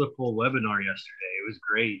watched the full webinar yesterday. It was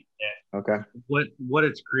great. Okay. What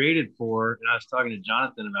it's created for, and I was talking to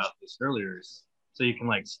Jonathan about this earlier, is so you can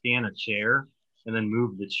like scan a chair and then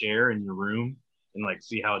move the chair in your room and like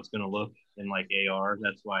see how it's going to look in like AR.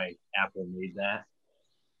 That's why Apple made that.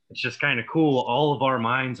 It's just kind of cool. All of our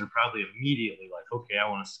minds are probably immediately like, okay, I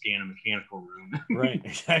want to scan a mechanical room. Right,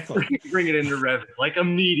 exactly. Bring it into Revit, like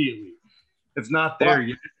immediately. It's not there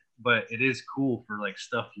yet, but it is cool for like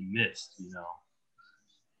stuff you missed, you know.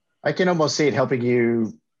 I can almost see it helping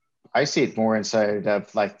you. I see it more inside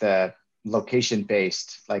of like the location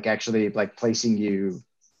based, like actually like placing you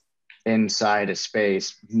inside a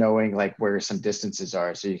space, knowing like where some distances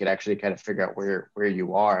are. So you could actually kind of figure out where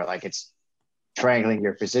you are. Like it's triangling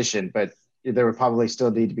your position, but there would probably still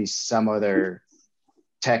need to be some other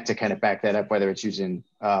tech to kind of back that up, whether it's using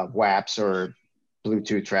WAPs or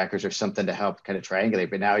Bluetooth trackers or something to help kind of triangulate.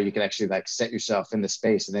 But now you can actually like set yourself in the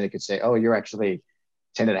space, and then it could say, oh, you're actually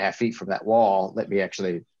 10.5 feet from that wall. Let me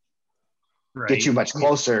actually get you much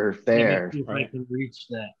closer there. I can reach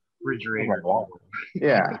that refrigerator.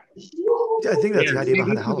 Yeah. I think that's the idea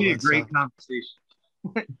behind the This would be a HoloLens great stuff.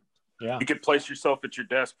 conversation. Yeah. You could place yourself at your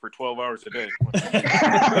desk for 12 hours a day.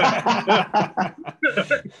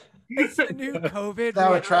 It's the new COVID. That's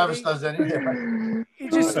what Travis does anyway. You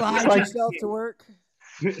just slide yourself to work.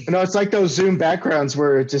 No, it's like those Zoom backgrounds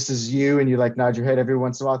where it just is you and you like nod your head every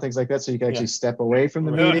once in a while, things like that, so you can actually step away from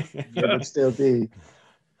the meeting. It would still be.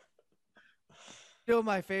 Still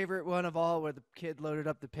my favorite one of all, where the kid loaded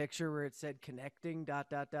up the picture where it said connecting ...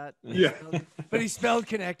 Yeah. But he spelled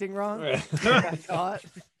connecting wrong. I thought.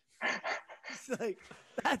 It's like,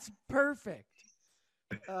 that's perfect.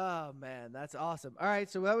 Oh man, that's awesome. All right,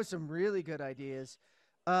 so that was some really good ideas.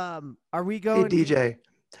 Are we going? Hey, DJ.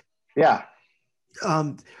 Yeah.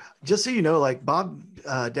 Just so you know, like Bob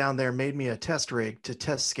down there made me a test rig to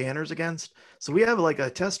test scanners against. So we have like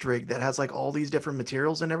a test rig that has like all these different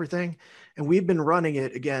materials and everything, and we've been running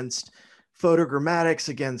it against photogrammatics,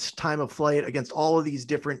 against time of flight, against all of these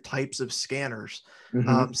different types of scanners.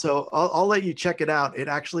 Mhm. So I'll let you check it out. It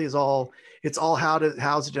actually is it's all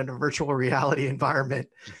housed in a virtual reality environment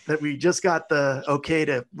that we just got the okay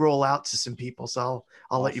to roll out to some people. So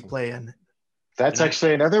I'll let you play in. That's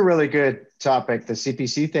actually another really good topic. The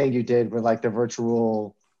CPC thing you did with like the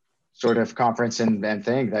virtual sort of conference and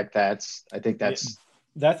thing, I think that's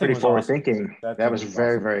that thing pretty was forward awesome. thinking. That That was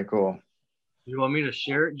very, very cool. You want me to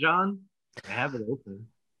share it, John? I have it open.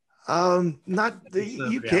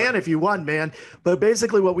 You can if you want, man. But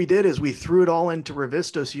basically what we did is we threw it all into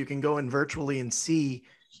Revisto so you can go in virtually and see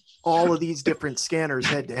all of these different scanners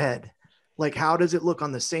head to head. Like, how does it look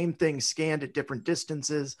on the same thing scanned at different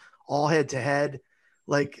distances, all head to head?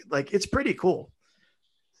 Like it's pretty cool.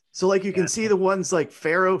 So like you can see the ones like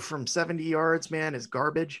Pharaoh from 70 yards, man, is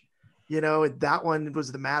garbage. You know, that one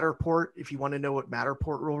was the Matterport. If you want to know what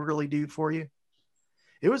Matterport will really do for you,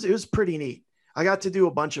 it was pretty neat. I got to do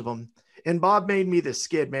a bunch of them. And Bob made me the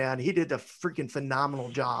skid, man. He did a freaking phenomenal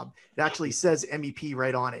job. It actually says MEP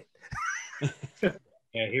right on it.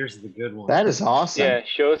 Yeah, here's the good one. That is awesome. Yeah,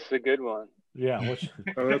 show us the good one. Yeah.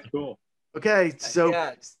 Oh, that's cool. Okay, so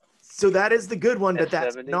that is the good one, but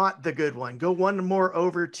that's F70? not the good one. Go one more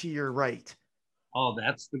over to your right. Oh,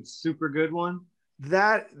 that's the super good one?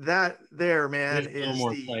 That there, man, There's is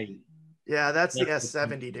more the fight. yeah, that's the That's the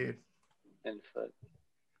S70, dude. And foot.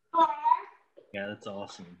 Yeah, that's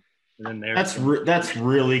awesome. And then That's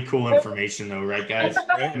really cool information, though, right, guys?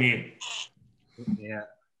 I mean, yeah.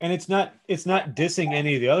 And it's not dissing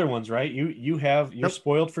any of the other ones, right? You're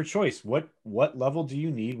spoiled for choice. What level do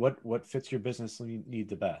you need? What fits your business need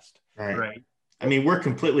the best? Right. I mean, we're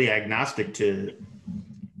completely agnostic to You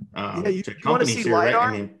to want to companies see here, right? LiDAR?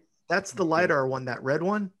 I mean, That's the LiDAR one, that red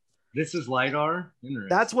one. This is LiDAR? Interesting.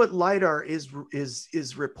 That's what LiDAR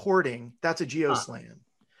is reporting. That's a geoslam.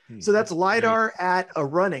 Hmm. So that's LiDAR at a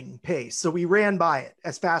running pace. So we ran by it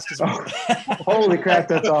as fast as we could. Holy crap,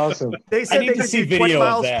 that's awesome. They said they could do 20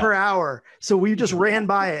 miles per hour. So we just ran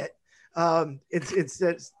by it.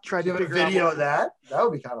 It's tried to figure out video of that. That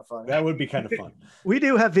would be kind of fun. That would be kind of fun. We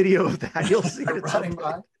do have video of that. You'll see it. Running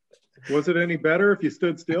by. Was it any better if you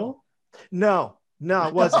stood still? No,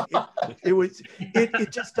 it wasn't.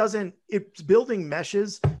 It just doesn't. It's building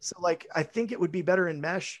meshes. So like, I think it would be better in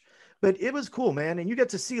mesh. But it was cool, man. And you get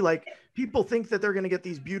to see, like, people think that they're going to get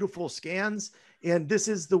these beautiful scans. And this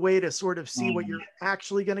is the way to sort of see what you're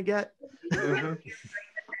actually going to get.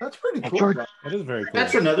 That's pretty cool. That is very cool.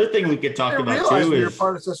 that's another thing we could talk I didn't about realize too. we were Is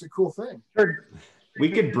part of such a cool thing. we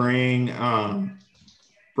could bring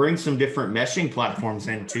some different meshing platforms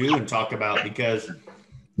in too and talk about, because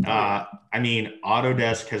I mean,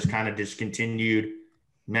 Autodesk has kind of discontinued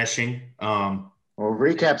meshing. Well,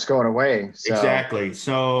 Recap's going away. So. Exactly.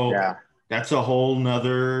 So yeah, that's a whole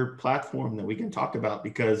nother platform that we can talk about,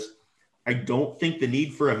 because I don't think the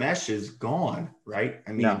need for a mesh is gone, right?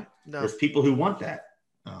 I mean, No. there's people who want that.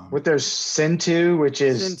 With their Sin2, which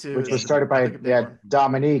was started by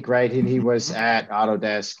Dominique, right? And he was at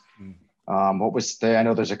Autodesk. What was I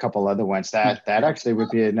know there's a couple other ones that actually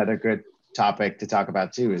would be another good topic to talk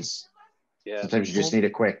about too. Is sometimes you just need a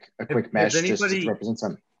quick mesh just to represent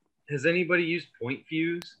something. Has anybody used Point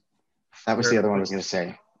Fuse? That was the other one I was going to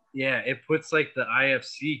say. Yeah, it puts like the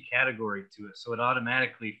IFC category to it, so it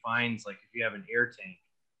automatically finds, like, if you have an air tank,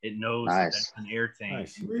 it knows that's an air tank.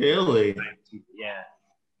 Nice. Really? Yeah,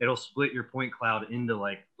 it'll split your point cloud into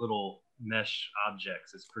like little mesh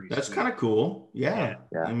objects. It's pretty. That's sweet. kind of cool. Yeah.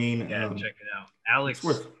 I mean, check it out.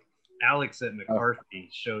 Alex at McCarthy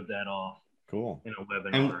showed that off. Cool. In a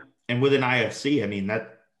webinar. And with an IFC, I mean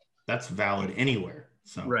that's valid anywhere.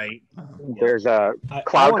 So right. There's a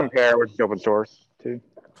Cloud Compare, which is open source too.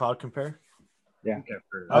 Cloud Compare. Yeah.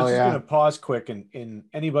 I was just going to pause quick, and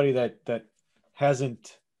anybody that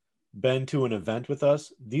hasn't been to an event with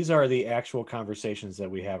us, these are the actual conversations that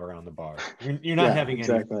we have around the bar. You're not having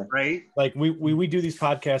any, right? Like we do these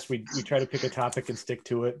podcasts, we try to pick a topic and stick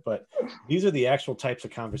to it, but these are the actual types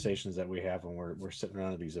of conversations that we have when we're sitting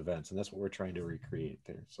around at these events, and that's what we're trying to recreate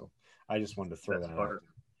there. So I just wanted to throw that out.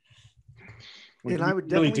 And I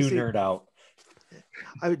would really definitely do nerd out.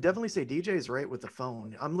 I would definitely say DJ is right with the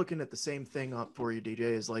phone. I'm looking at the same thing up for you, DJ.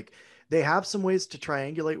 Is like they have some ways to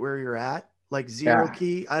triangulate where you're at, like Zero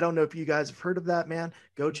Key. I don't know if you guys have heard of that, man.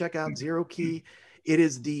 Go check out Zero Key. It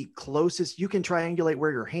is the closest you can triangulate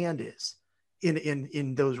where your hand is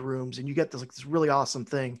in those rooms, and you get this really awesome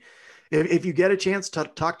thing. If you get a chance to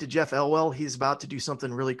talk to Jeff Elwell, he's about to do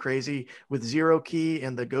something really crazy with Zero Key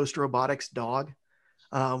and the Ghost Robotics dog,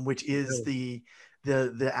 which is the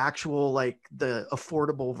actual, like, the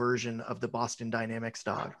affordable version of the Boston Dynamics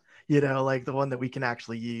dog. You know, like the one that we can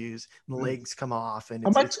actually use. The legs come off, and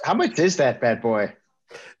How much is that bad boy?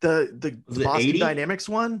 The Boston 80? Dynamics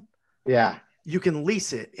one? Yeah. You can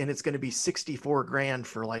lease it, and it's going to be 64 grand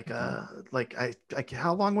for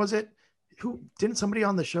how long was it? Didn't somebody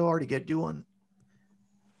on the show already do one?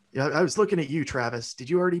 Yeah, I was looking at you, Travis. Did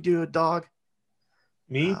you already do a dog?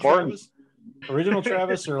 Me, Travis? Original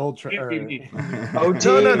Travis or old OT? No.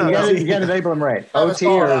 You got to label them right. OT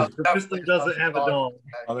or the system doesn't have a dog.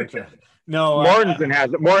 No,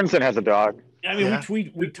 Mortensen has a dog. I mean,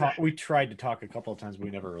 we tried to talk a couple of times, but we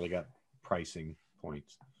never really got pricing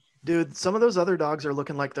points. Dude, some of those other dogs are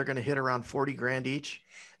looking like they're going to hit around 40 grand each,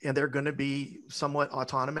 and they're going to be somewhat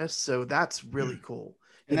autonomous. So that's really cool.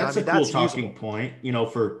 And that's a cool talking point, you know,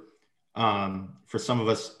 for some of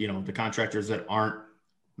us, you know, the contractors that aren't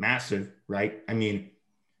massive, right? I mean,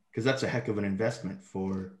 because that's a heck of an investment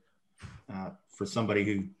for somebody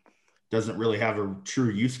who doesn't really have a true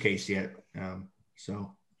use case yet.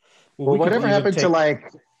 Well, whatever happened to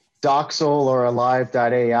like Doxel or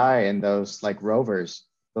Alive.ai and those like rovers?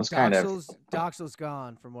 Those kind of Doxel's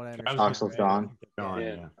gone from what I understand. Doxel's gone.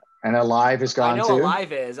 Yeah. And Alive is gone I know too.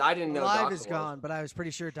 Alive is. I didn't know Alive Doxel is gone, but I was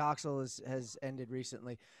pretty sure Doxel has ended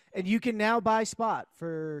recently. And you can now buy Spot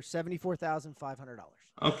for $74,500.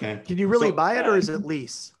 Okay. Can you really buy it, or is it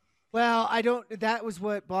lease? Well, I don't. That was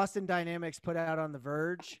what Boston Dynamics put out on The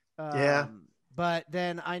Verge. Yeah. But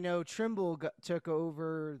then I know Trimble took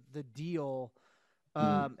over the deal,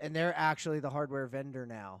 and they're actually the hardware vendor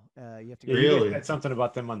now. You have to go. You had something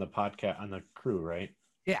about them on the podcast on the crew, right?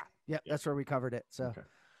 Yeah. That's where we covered it. So. Okay.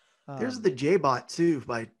 There's the J-Bot too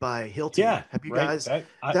by Hilton. Yeah, have you right. guys?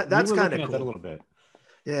 That's kind of cool. That a little bit.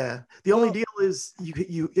 Yeah. The only deal is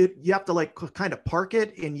you have to like kind of park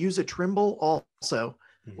it and use a Trimble also,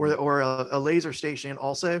 or a laser station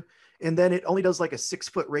also, and then it only does like a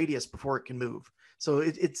 6-foot radius before it can move. So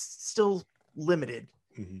it's still limited,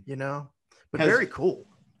 you know. But very cool.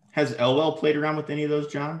 Has Elwell played around with any of those,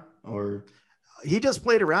 John? Or he just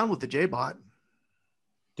played around with the J-Bot.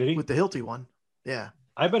 Did he? With the Hilti one. Yeah.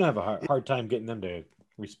 I've been having a hard time getting them to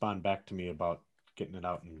respond back to me about getting it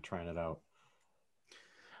out and trying it out.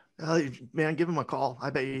 Man, give him a call. I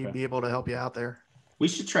bet he'd be able to help you out there. We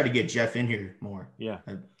should try to get Jeff in here more. Yeah.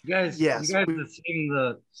 You guys have seen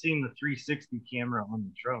the 360 camera on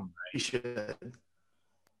the drone, right? You should.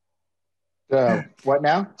 What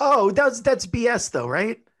now? Oh, that's BS though,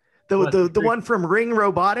 right? The one from Ring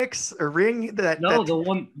Robotics or Ring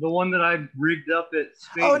the one that I rigged up at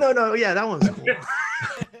Space. Oh no, yeah, that one's cool.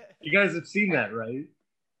 You guys have seen that, right?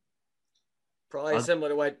 Probably similar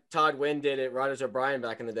to what Todd Wynn did at Rogers O'Brien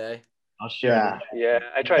back in the day. I'll share. Yeah,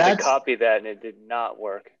 I tried to copy that and it did not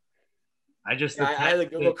work. I had the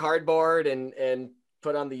Google Cardboard and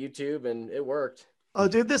put on the YouTube and it worked. Oh,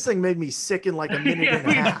 dude, this thing made me sick in like a minute and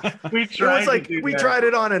a half. We tried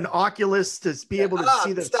it on an Oculus to be able to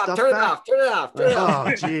see the stuff. Turn back. it off. Oh,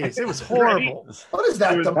 jeez, it was horrible. What is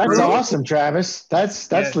that? That's awesome, Travis. That's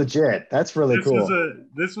legit. That's really cool.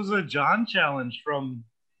 This was a John challenge from.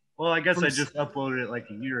 Well, I guess I just uploaded it like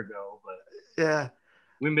a year ago, but yeah,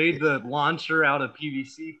 we made the launcher out of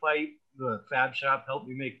PVC pipe. The Fab Shop helped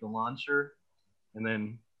me make the launcher, and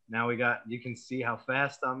then now you can see how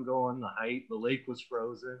fast I'm going. The height, the lake was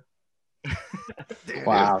frozen.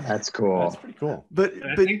 Wow, that's cool. That's pretty cool. But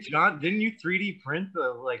I think John, didn't you 3D print the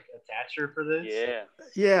attacher for this?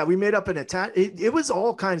 Yeah, we made up an attach. It was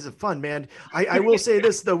all kinds of fun, man. I will say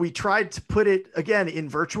this though, we tried to put it again in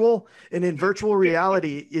virtual, and in virtual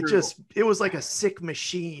reality, it was like a sick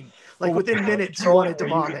machine. Like within minutes, you wanted to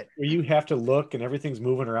vomit. Where you have to look and everything's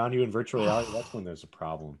moving around you in virtual reality. That's when there's a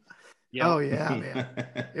problem. Yeah. Oh yeah, man,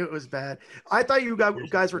 it was bad. I thought you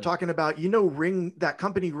guys were talking about, Ring, that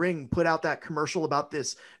company Ring put out that commercial about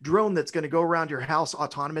this drone that's going to go around your house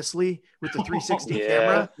autonomously with the 360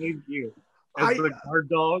 camera. Thank you. As the guard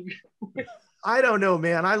dog. I don't know,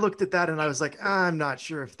 man. I looked at that and I was like, I'm not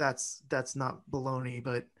sure if that's not baloney,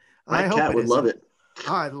 but My I hope cat would love it.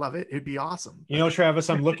 Oh, I'd love it. It'd be awesome. Travis,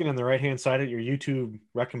 I'm looking on the right-hand side at your YouTube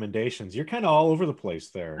recommendations. You're kind of all over the place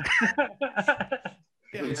there.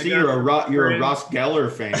 So you're a Ross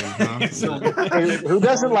Geller fan, huh? Who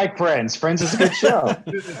doesn't like Friends? Friends is a good show.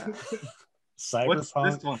 Cyberpunk. What's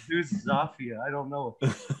this one? Who's Zafia? I don't know.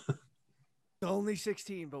 Only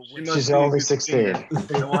 16, but she's only 16.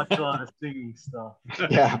 I watch a lot of singing stuff.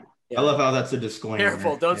 Yeah. I love how that's a disclaimer.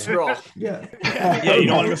 Careful, don't scroll. Yeah. Yeah, you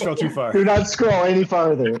don't want to scroll too far. Do not scroll any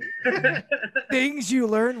farther. Things you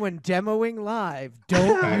learn when demoing live.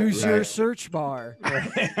 Don't use your search bar.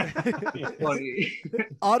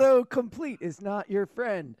 Autocomplete is not your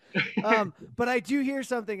friend. But I do hear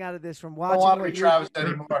something out of this from watching. I don't want to be Travis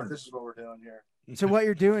anymore. This is what we're doing here. So what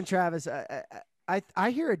you're doing, Travis? I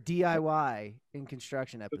hear a DIY in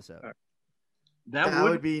construction episode. That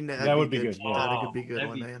would be good. That would be good. Yeah. That could be good That'd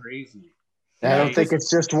one, be man. crazy. I don't think it's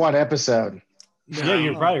just one episode. Yeah,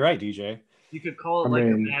 you're probably right, DJ. You could call it a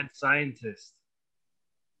mad scientist.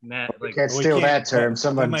 Mad, we can't steal that term.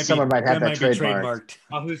 Someone might have that trademarked.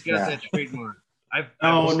 Oh, who's got that trademark?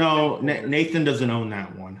 No, Nathan doesn't own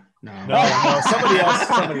that one. No, somebody else.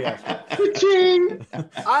 Somebody else.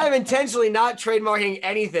 I'm intentionally not trademarking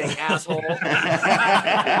anything, asshole.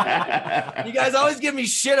 You guys always give me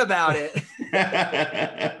shit about it.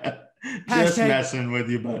 Just messing with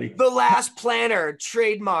you, buddy. The Last Planner,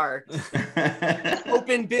 trademarked.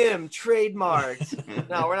 Open BIM, trademarked.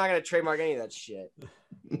 No, we're not going to trademark any of that shit.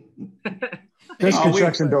 Just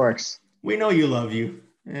Construction Dorks. We know you love you.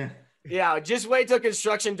 Yeah. Yeah, just wait till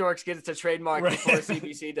Construction Dorks gets a trademark before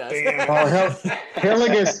CBC does. Well,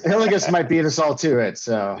 Hilligus might beat us all to it.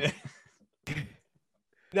 So.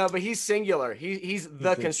 No, but he's singular. He's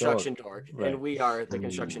the Construction Dork, and we are the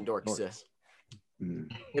Construction Dorks.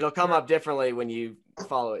 It'll come up differently when you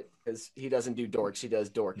follow it because he doesn't do dorks. He does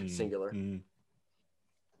dork singular.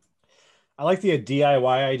 I like the DIY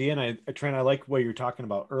idea, and I like what you're talking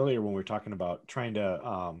about earlier when we were talking about trying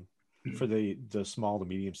to for the small to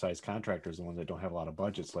medium sized contractors, the ones that don't have a lot of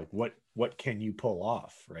budgets. Like what can you pull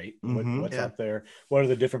off, right? What's out there? What are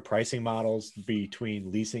the different pricing models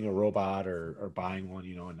between leasing a robot or buying one?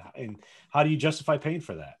 And how do you justify paying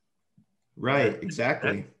for that? Right,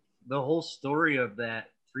 exactly. The whole story of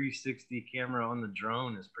that 360 camera on the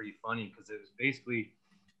drone is pretty funny because it was basically,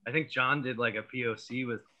 I think John did like a POC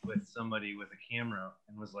with somebody with a camera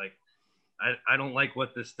and was like, I don't like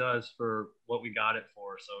what this does for what we got it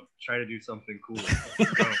for, so try to do something cool.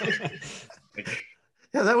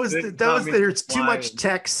 Yeah, that was there's too much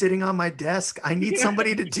tech sitting on my desk. I need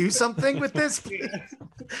somebody to do something with this.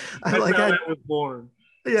 I was born.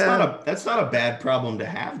 Yeah, that's not a bad problem to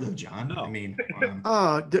have, though, John. No. I mean,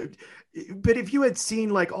 but if you had seen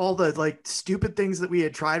like all the like stupid things that we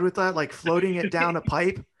had tried with that, like floating it down a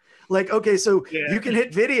pipe, like okay, so you can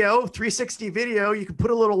hit video, 360 video, you can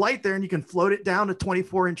put a little light there, and you can float it down a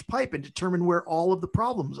 24-inch pipe and determine where all of the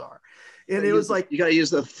problems are. And it was like you got to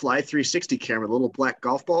use the Fly 360 camera, the little black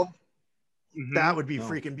golf ball. That would be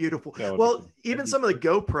freaking beautiful. Well, even some of the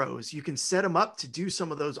GoPros, you can set them up to do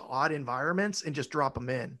some of those odd environments and just drop them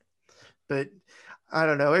in. But I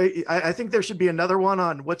don't know. I think there should be another one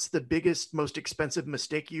on what's the biggest, most expensive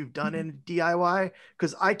mistake you've done in DIY.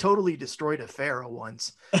 Because I totally destroyed a Pharaoh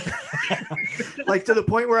once. Like to the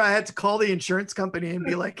point where I had to call the insurance company and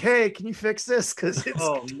be like, hey, can you fix this? Because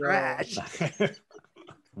it's trash.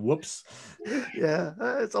 Whoops. Yeah,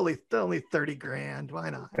 it's only $30,000. Why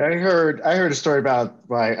not? I heard a story about,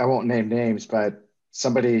 I won't name names, but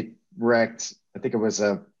somebody wrecked, I think it was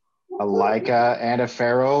a Leica and a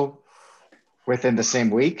Pharaoh within the same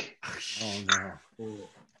week. Oh no.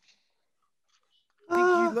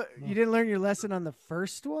 I think you didn't learn your lesson on the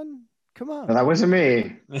first one? Come on. No, that wasn't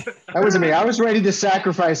me. That wasn't me. I was ready to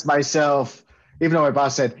sacrifice myself, even though my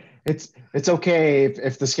boss said, it's okay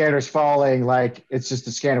if the scanner's falling, like it's just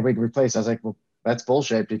a scanner we can replace. I was like, well, that's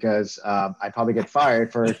bullshit because I'd probably get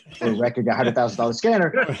fired for wrecking a $100,000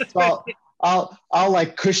 scanner. So I'll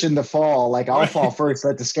like cushion the fall. Like I'll fall first,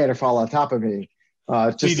 let the scanner fall on top of me.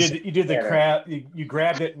 You did the crap. You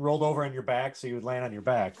grabbed it and rolled over on your back, so you would land on your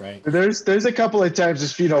back, right? There's a couple of times,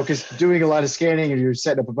 just because doing a lot of scanning and you're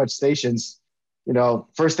setting up a bunch of stations.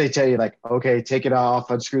 First they tell you like, okay, take it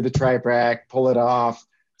off, unscrew the tri rack, pull it off,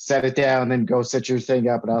 set it down, then go set your thing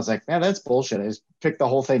up. And I was like, man, that's bullshit. I just picked the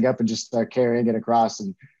whole thing up and just start carrying it across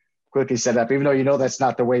and quickly set it up, even though that's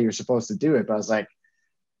not the way you're supposed to do it. But I was like,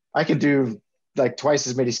 I could do like twice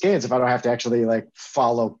as many scans if I don't have to actually like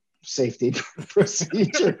follow safety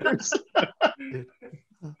procedures.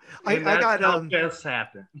 I got how best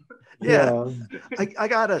happen. Yeah. I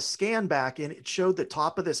got a scan back and it showed the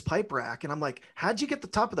top of this pipe rack. And I'm like, how'd you get the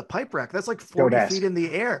top of the pipe rack? That's like 40 feet in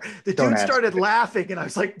the air. The dude started laughing and I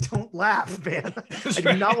was like, don't laugh, man. I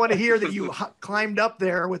do not want to hear that you climbed up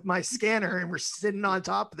there with my scanner and we're sitting on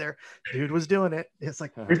top there. Dude was doing it. It's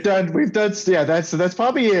like, we've done. Yeah. That's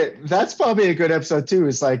probably it. That's probably a good episode too.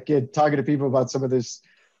 It's like talking to people about some of the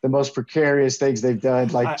most precarious things they've done,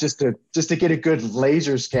 like just to get a good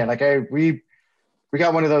laser scan. Like we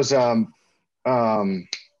got one of those, gosh,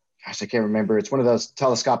 I can't remember. It's one of those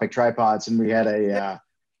telescopic tripods, and we had a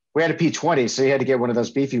P20, so you had to get one of those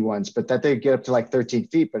beefy ones. But that thing get up to like 13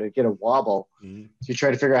 feet, but it'd get a wobble. So you try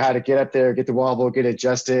to figure out how to get up there, get the wobble, get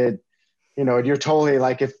adjusted. And you're totally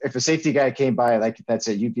like, if a safety guy came by, like that's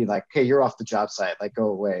it, you'd be like, hey, you're off the job site, like go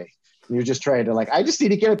away. And you're just trying to like, I just need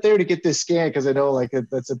to get up there to get this scan because I know like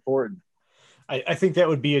that's important. I think that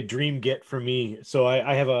would be a dream get for me. So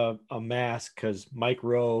I have a mask because Mike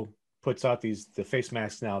Rowe puts out the face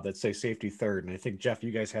masks now that say safety third. And I think, Jeff,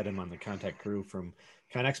 you guys had him on the contact crew from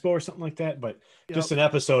ConExpo or something like that. But just an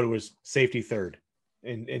episode was safety third.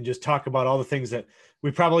 And just talk about all the things that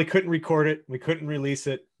we probably couldn't record it. We couldn't release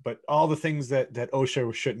it. But all the things that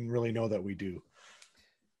OSHA shouldn't really know that we do.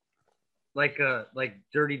 Like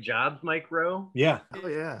dirty jobs, Mike Rowe? Yeah. Oh,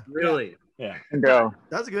 yeah. Really? Yeah. Go.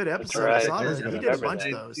 That was a good episode. right. I saw that. He did a bunch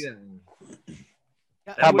of those.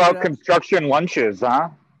 How about construction lunches, huh?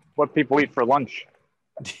 What people eat for lunch?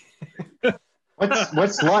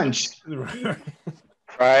 What's lunch?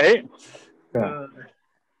 Right?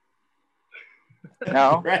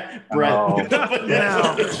 No. Brett. No.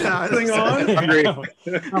 Nothing on. I'm hungry.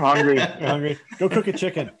 I'm hungry. You're hungry. Go cook a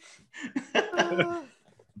chicken.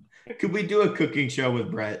 Could we do a cooking show with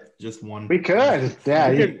Brett? Just one. We could. Yeah,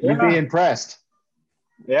 you'd be impressed.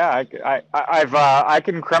 Yeah, I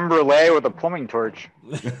can creme brulee with a plumbing torch.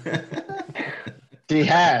 He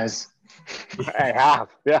has. I have.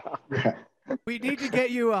 Yeah. We need to get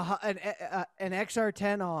you an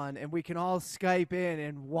XR10 on, and we can all Skype in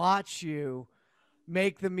and watch you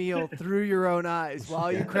make the meal through your own eyes while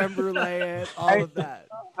you creme brulee it, all of that.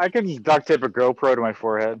 I can just duct tape a GoPro to my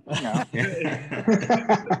forehead. You know.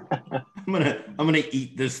 I'm gonna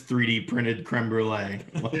eat this 3D printed creme brulee.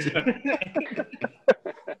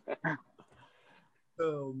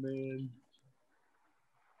 Oh man.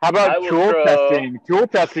 How about tool testing? Tool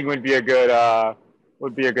testing would be a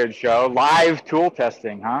good show. Live tool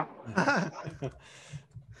testing, huh?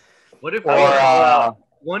 What if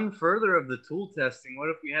one further of the tool testing? What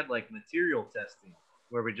if we had like material testing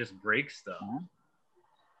where we just break stuff?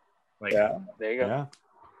 Like, yeah, there you go. Yeah.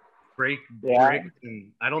 Break,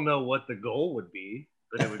 and I don't know what the goal would be,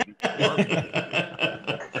 but it would be fun.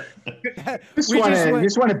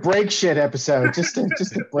 Just want to break shit episode, just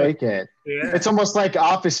to break it. Yeah. It's almost like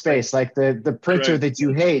Office Space, like the printer that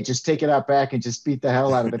you hate. Just take it out back and just beat the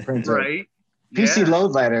hell out of the printer. Right. PC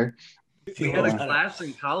load letter. We had a class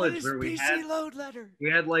in college where we PC had load letter?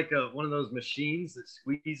 We had like one of those machines that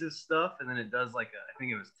squeezes stuff, and then it does like I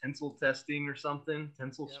think it was tensile testing or something,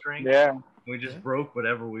 tensile strength. Yeah. And we just broke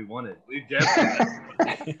whatever we wanted. We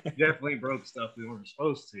definitely broke stuff we weren't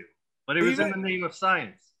supposed to, but it was in the name of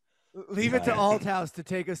science. Leave it to Althouse to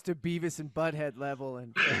take us to Beavis and Butthead level,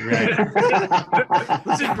 and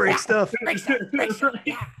let's just break stuff.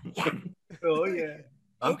 Yeah. Oh yeah.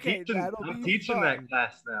 I'm Okay, teaching that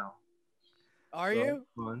class now. Are you?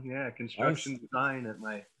 Fun. Yeah, construction design at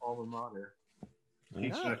my alma mater.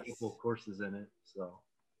 Teaching a couple of courses in it. So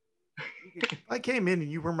if I came in and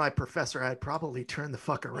you were my professor, I'd probably turn the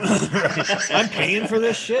fuck around. I'm paying for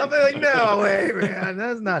this shit. I'll be like, no way, man.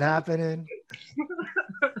 That's not happening.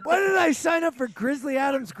 Why did I sign up for Grizzly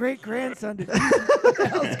Adams' great grandson to do? What the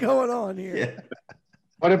hell's going on here? Yeah.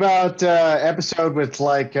 What about episode with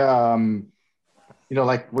like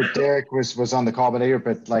like what Derek was on the call,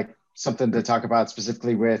 but like something to talk about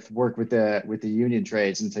specifically with work with the union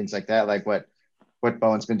trades and things like that, like what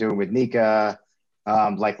Bowen's been doing with Nika,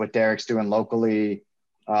 like what Derek's doing locally,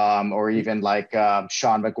 or even like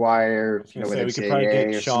Sean McGuire. We could probably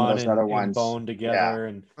get Sean and Bone together,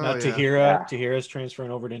 and Tahira. Tahira's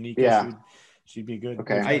transferring over to Nika. Yeah. She'd be good.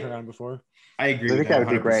 Okay. We've heard on before. I agree with that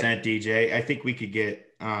 100%, DJ. I think we could get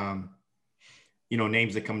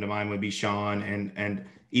names that come to mind would be Sean and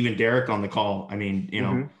even Derek on the call. I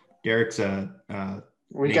mean, Derek's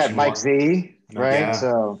we got Mike Z, right? Yeah.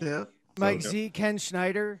 So Mike Z, Ken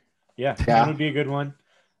Schneider. Yeah, that would be a good one.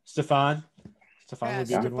 Stefan would be a good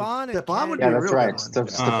Stefan one. Stefan would be yeah, a that's real right. good one.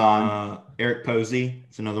 Stefan. Eric Posey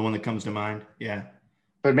is another one that comes to mind. Yeah.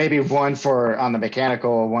 But maybe one on the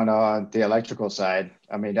mechanical, one on the electrical side.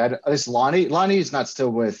 I mean, this Lonnie. Lonnie is not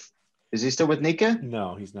still with. Is he still with Nika?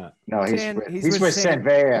 No, he's not. No, he's with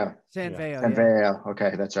Sanveo. Sanveo.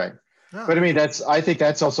 Okay, that's right. Oh. But I mean, I think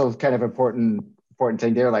that's also kind of important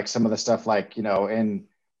thing there. Like some of the stuff, like and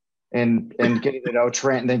getting to know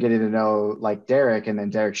Trent, and then getting to know like Derek, and then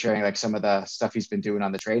Derek sharing like some of the stuff he's been doing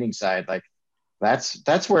on the training side. Like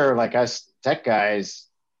that's where like us tech guys,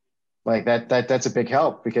 like that's a big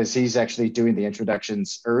help because he's actually doing the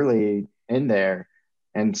introductions early in there,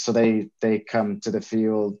 and so they come to the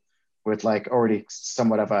field with like already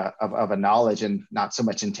somewhat of a knowledge and not so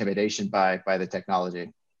much intimidation by the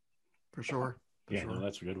technology. For sure. No,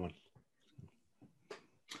 that's a good one.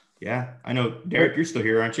 Yeah, I know, Derek. You're still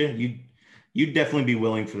here, aren't you? You'd definitely be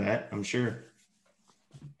willing for that, I'm sure.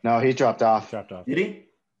 No, he dropped off. Did he?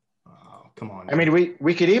 Oh, come on. I mean,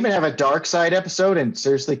 we could even have a dark side episode and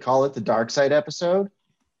seriously call it the dark side episode,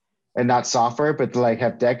 and not software, but like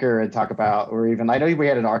have Decker and talk about, or even I know we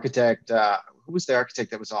had an architect. who was the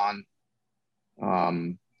architect that was on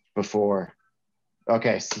before?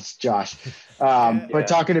 Okay, so it's Josh. But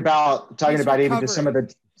talking about even just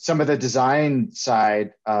some of the design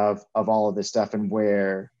side of all of this stuff, and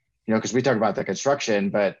where, you know, because we talk about the construction,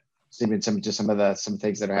 but even some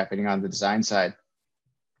things that are happening on the design side.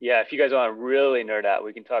 Yeah, if you guys want to really nerd out,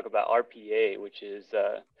 we can talk about RPA, which is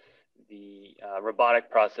the robotic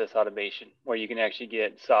process automation, where you can actually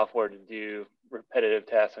get software to do repetitive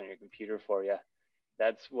tasks on your computer for you.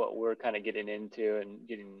 That's what we're kind of getting into, and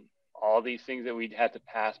getting all these things that we'd have to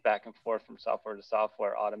pass back and forth from software to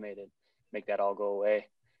software automated, make that all go away.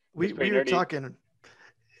 We were talking,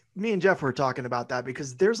 me and Jeff were talking about that,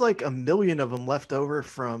 because there's like 1 million of them left over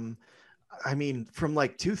from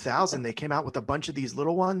like 2000. They came out with a bunch of these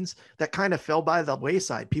little ones that kind of fell by the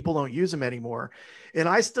wayside. People don't use them anymore. And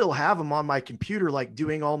I still have them on my computer, like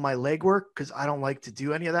doing all my legwork, because I don't like to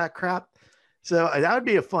do any of that crap. So that would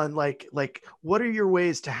be a fun, like, what are your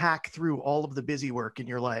ways to hack through all of the busy work in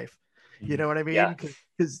your life? You know what I mean? Yeah.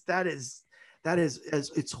 Because that is,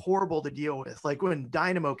 it's horrible to deal with. Like when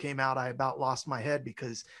Dynamo came out, I about lost my head,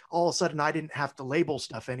 because all of a sudden I didn't have to label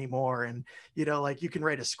stuff anymore. And, you know, like you can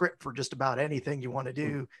write a script for just about anything you want to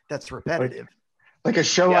do that's repetitive. Like a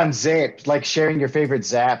show on Zap, like sharing your favorite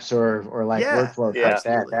Zaps or like workflow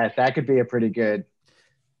type that could be a pretty good.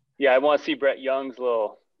 Yeah, I want to see Brett Young's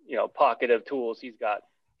little, you know, pocket of tools he's got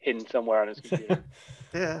hidden somewhere on his computer.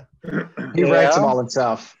 He writes them all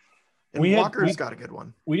himself. And Walker's got a good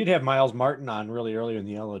one. We did have Miles Martin on really earlier in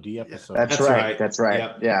the LOD episode. That's right. That's right.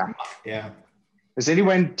 Yep. Yeah. Has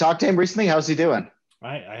anyone talked to him recently? How's he doing?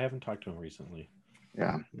 I haven't talked to him recently.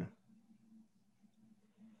 Yeah.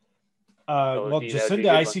 Well, Jacinda,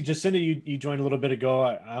 I see Jacinda, you joined a little bit ago.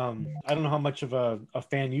 I don't know how much of a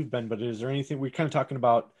fan you've been, but is there anything, we're kind of talking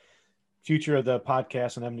about future of the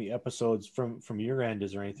podcast and how many episodes from your end,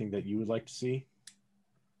 is there anything that you would like to see?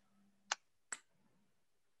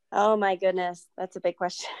 Oh my goodness, that's a big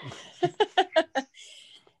question.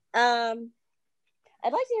 I'd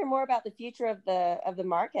like to hear more about the future of the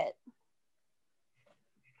market,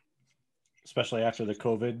 especially after the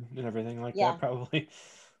COVID and everything like that, probably.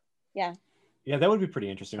 Yeah, that would be pretty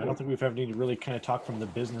interesting. I don't think we've ever need to really kind of talk from the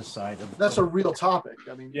business side of. That's a real topic.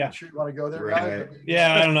 I mean, you sure you want to go there, guys? I mean,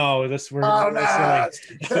 I don't know. That's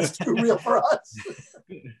too real for us.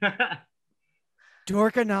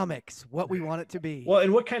 Dorkonomics, what we want it to be. Well,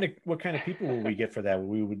 and what kind of people will we get for that?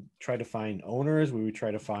 We would try to find owners. We would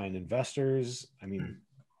try to find investors. I mean,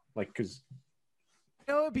 like, because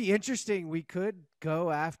you know, it'd be interesting. We could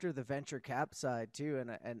go after the venture cap side too,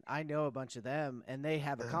 and I know a bunch of them, and they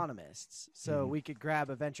have economists. So we could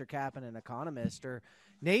grab a venture cap and an economist, or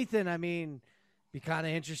Nathan. I mean, be kind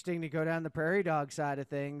of interesting to go down the prairie dog side of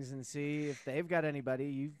things and see if they've got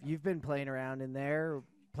anybody. You've been playing around in there.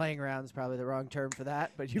 Playing around is probably the wrong term for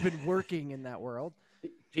that, but you've been working in that world.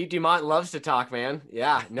 Pete Dumont loves to talk, man.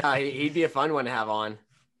 Yeah, no, he'd be a fun one to have on.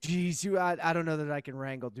 Geez, I don't know that I can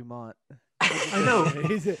wrangle Dumont. I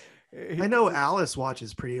know. I know Alice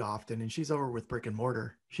watches pretty often, and she's over with Brick and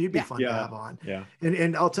Mortar. She'd be fun to have on. Yeah.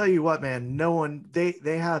 And I'll tell you what, man,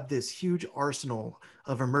 they have this huge arsenal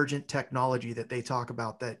of emergent technology that they talk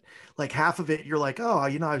about, that like half of it, you're like, oh,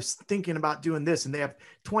 you know, I was thinking about doing this, and they have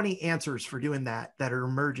 20 answers for doing that are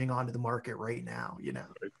emerging onto the market right now, you know.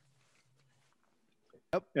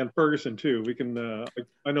 Yep. And Ferguson too. We can,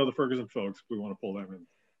 I know the Ferguson folks, we want to pull them in.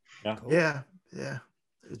 Yeah. Cool. Yeah.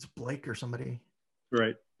 It's Blake or somebody.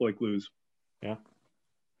 Right. Blake Luz. Yeah.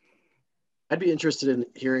 I'd be interested in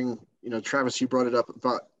hearing, you know, Travis, you brought it up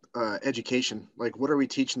about education. Like, what are we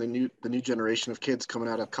teaching the new generation of kids coming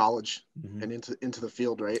out of college and into the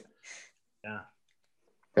field, right? Yeah.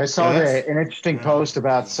 I saw an interesting post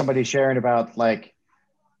about somebody sharing about, like,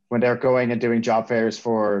 when they're going and doing job fairs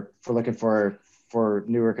for looking for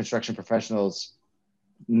newer construction professionals,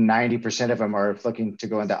 90% of them are looking to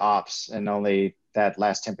go into ops, and only that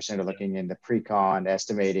last 10% are looking in the pre-con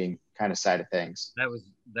estimating kind of side of things. That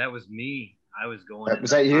was me. I was going.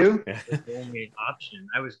 Was that you? That was the only option.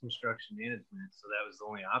 I was construction management, so that was the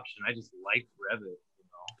only option. I just liked Revit, you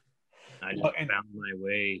know. I just found my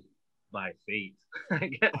way by fate, I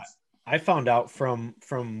guess. I found out from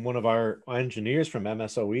one of our engineers from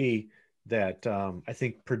MSOE that I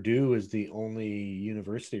think Purdue is the only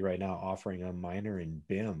university right now offering a minor in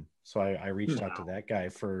BIM. So I reached out to that guy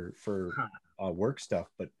for work stuff,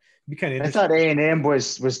 but it'd be kind of interesting. I thought A&M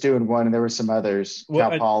was doing one, and there were some others.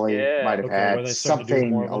 Cal Poly might have had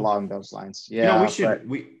something along those lines. Yeah, you know,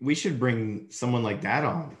 we should bring someone like that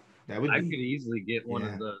on. I could easily get one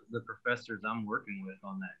of the professors I'm working with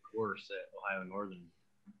on that course at Ohio Northern.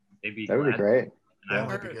 That would be great.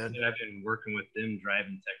 And I've been working with them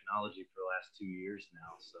driving technology for the last 2 years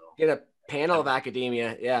now. So get a panel of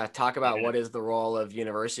academia. Yeah. Talk about what is the role of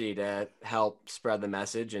university to help spread the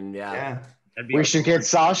message. And we should get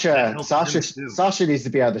Sasha. Sasha needs to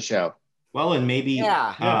be on the show. Well, and maybe,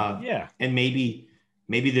 and maybe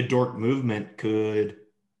the dork movement could,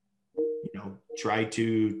 try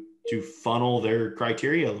to funnel their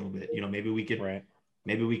criteria a little bit. Maybe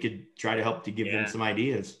we could try to help to give them some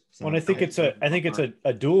ideas. Well, I think it's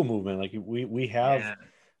a dual movement. Like we have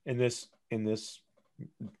in this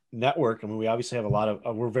network. I mean, we obviously have a lot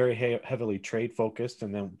of we're very heavily trade focused,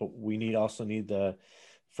 but we also need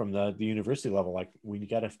from the university level. Like we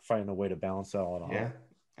got to find a way to balance that all out. Yeah.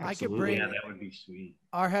 I could bring. Yeah, that would be sweet.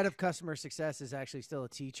 Our head of customer success is actually still a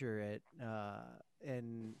teacher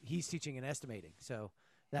and he's teaching and estimating. So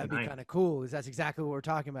that would be kind of cool. Because that's exactly what we're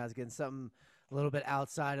talking about. Is getting something a little bit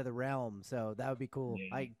outside of the realm. So that would be cool.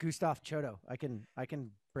 Yeah. Gustav Chodo, I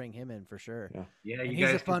can bring him in for sure. Yeah, and he's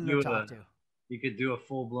a fun to talk to. You could do a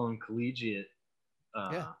full blown collegiate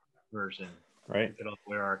version. Right. We could all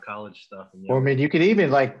wear our college stuff. Well, I mean, you could even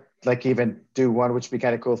like even do one which would be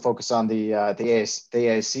kind of cool. Focus on the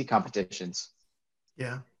ASC competitions.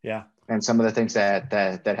 Yeah. Yeah. And some of the things that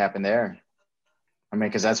happen there. I mean,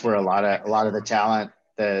 because that's where a lot of the talent,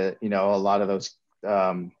 a lot of those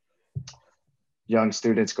young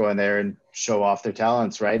students go in there and show off their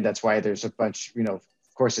talents, right? That's why there's a bunch. Of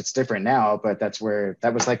course, it's different now, but that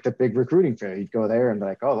was like the big recruiting fair. You'd go there and be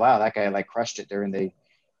like, oh wow, that guy like crushed it during the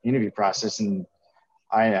interview process, and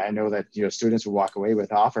I know that students will walk away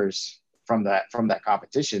with offers from that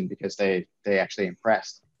competition because they actually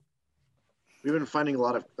impressed. We've been finding a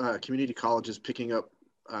lot of community colleges picking up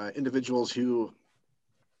individuals who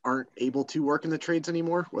aren't able to work in the trades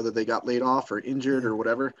anymore, whether they got laid off or injured or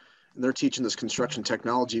whatever, and they're teaching this construction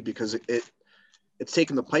technology because it's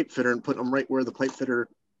taking the pipe fitter and putting them right where the pipe fitter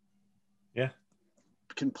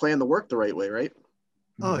can plan the work the right way, right?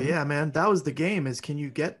 Oh yeah, man. That was the game is can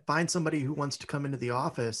you find somebody who wants to come into the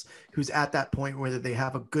office who's at that point where they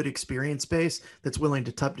have a good experience base that's willing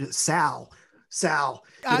to Sal,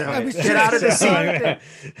 get out of the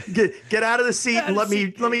seat, get out of the seat and let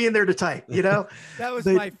me in there to type, That was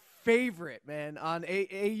my favorite, man, on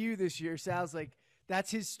AU this year. Sal's like,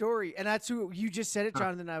 that's his story. And that's who you just said it,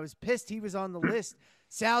 Jonathan. I was pissed. He was on the list.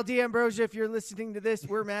 Sal D'Ambrosia, if you're listening to this,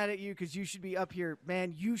 we're mad at you because you should be up here.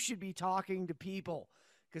 Man, you should be talking to people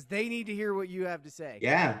because they need to hear what you have to say.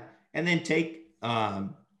 Yeah. And then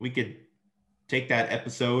we could take that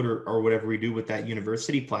episode or whatever we do with that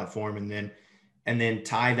university platform and then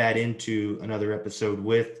tie that into another episode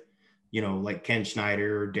with, like Ken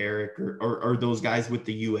Schneider or Derek or those guys with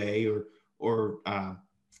the UA or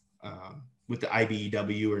with the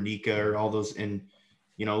IBEW or NICA or all those. And,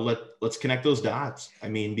 let's connect those dots. I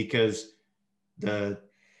mean, because the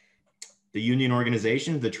union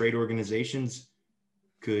organizations, the trade organizations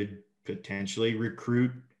could potentially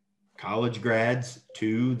recruit college grads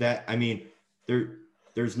to that. I mean,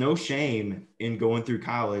 there's no shame in going through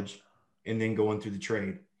college and then going through the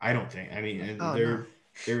trade. I don't think. I mean, there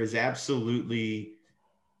is absolutely,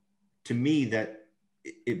 to me, that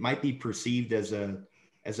it might be perceived as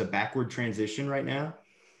a backward transition right now,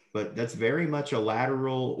 but that's very much a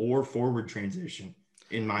lateral or forward transition,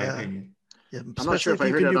 in my opinion. Yeah, I'm not sure if I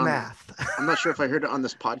heard it I'm not sure if I heard it on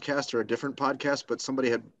this podcast or a different podcast, but somebody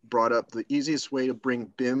had brought up the easiest way to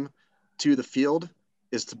bring BIM to the field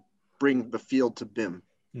is to bring the field to BIM.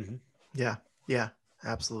 Mm-hmm. Yeah,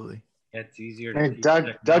 absolutely. It's easier. And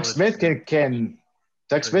Doug Smith can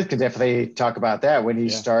definitely talk about that when he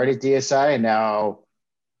started DSI, and now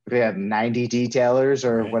we have 90 detailers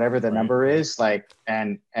or whatever the number is,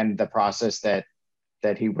 and the process that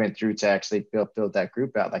he went through to actually build that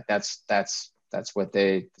group out. Like that's what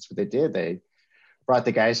they did. They brought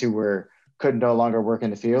the guys who couldn't no longer work in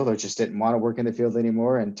the field or just didn't want to work in the field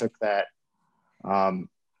anymore, and took that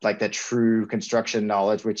that true construction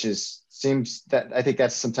knowledge, which seems that I think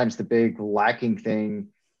that's sometimes the big lacking thing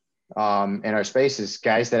in our space is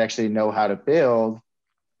guys that actually know how to build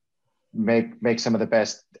make some of the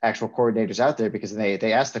best actual coordinators out there because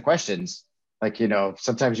they ask the questions. Like,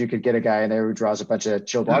 sometimes you could get a guy in there who draws a bunch of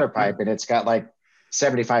chilled water pipe and it's got like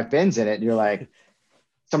 75 bins in it. And you're like,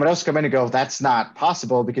 someone else come in and go, that's not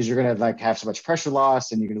possible because you're going to have so much pressure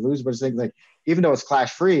loss and you're going to lose a bunch of things. Like, even though it's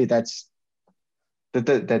clash free, that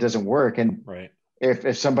doesn't work. And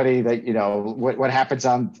if somebody that, what happens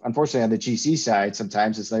unfortunately on the GC side,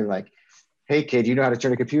 sometimes is they're like, hey kid, you know how to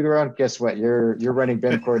turn a computer on? Guess what? You're running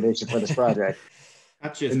BIM coordination for this project.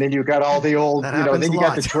 And then you've got all the old, then you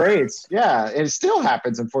got the trades. Yeah, it still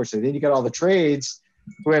happens, unfortunately. Then you got all the trades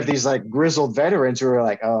who have these like grizzled veterans who are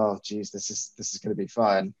like, oh geez, this is going to be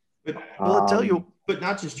fun. But I'll tell you, but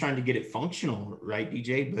not just trying to get it functional, right,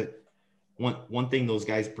 DJ? But one thing those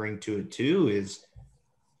guys bring to it too is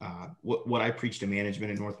what I preach to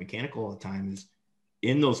management in North Mechanical all the time is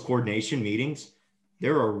in those coordination meetings,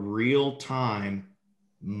 there are real time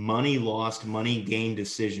money lost, money gained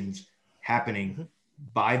decisions happening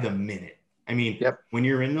by the minute. I mean, when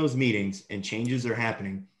you're in those meetings and changes are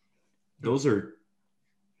happening,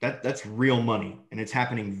 that's real money, and it's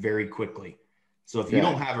happening very quickly. So if you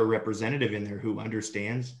don't have a representative in there who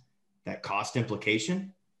understands that cost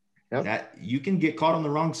implication, that you can get caught on the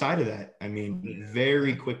wrong side of that. I mean,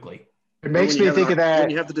 very quickly. It makes me think of that when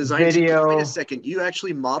you have the design video. Wait a second, you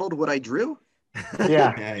actually modeled what I drew?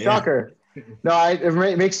 Yeah, shocker. No, it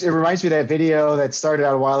reminds me of that video that started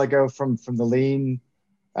out a while ago from the Lean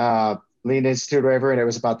Institute or whatever, and it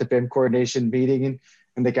was about the BIM coordination meeting,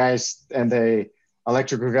 and the guys and the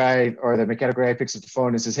electrical guy or the mechanical guy picks up the phone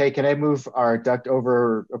and says, "Hey, can I move our duct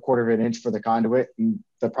over a quarter of an inch for the conduit?" And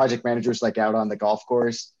the project manager's like out on the golf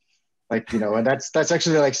course, like, and that's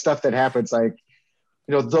actually like stuff that happens, like,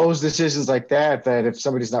 those decisions like that if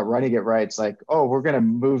somebody's not running it right, it's like, oh, we're going to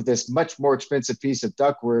move this much more expensive piece of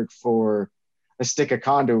ductwork for a stick of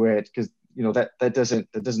conduit because that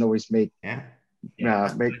doesn't always make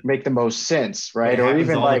make the most sense, right? It or happens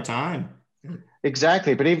even all like the time.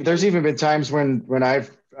 Exactly, but there's even been times when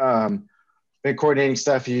I've been coordinating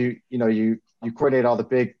stuff. You coordinate all the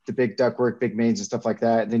big ductwork, big mains and stuff like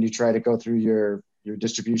that, and then you try to go through your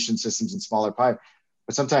distribution systems in smaller pipe.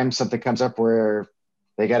 But sometimes something comes up where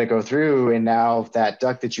they got to go through, and now that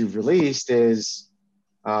duct that you've released is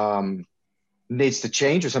needs to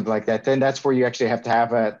change or something like that. Then that's where you actually have to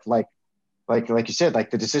have a like you said, like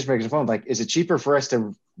the decision makers on the phone. Like, is it cheaper for us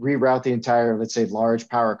to reroute the entire, let's say, large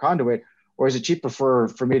power conduit, or is it cheaper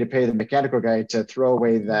for me to pay the mechanical guy to throw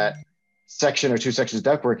away that section or two sections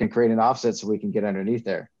of ductwork and create an offset so we can get underneath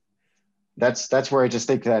there? That's where I just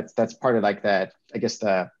think that's part of like that, I guess,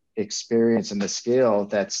 the experience and the skill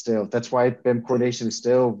that's why BIM coordination is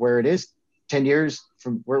still where it is 10 years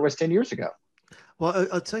from where it was 10 years ago. Well,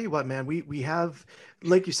 I'll tell you what, man, we have,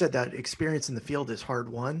 like you said, that experience in the field is hard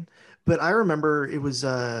won. But I remember it was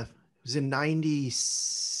in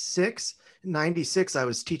 96, I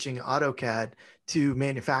was teaching AutoCAD to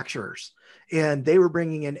manufacturers, and they were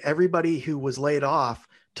bringing in everybody who was laid off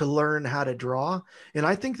to learn how to draw. And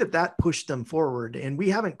I think that pushed them forward, and we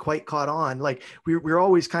haven't quite caught on. Like we're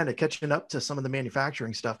always kind of catching up to some of the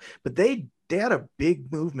manufacturing stuff, but they had a big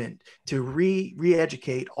movement to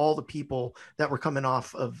re-educate all the people that were coming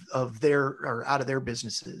off of their or out of their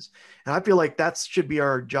businesses. And I feel like that should be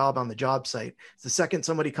our job on the job site. The second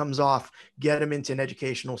somebody comes off, get them into an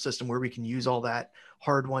educational system where we can use all that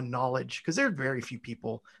hard-won knowledge, because there are very few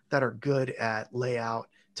people that are good at layout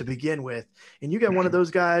to begin with. And you get one of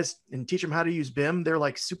those guys and teach them how to use BIM, they're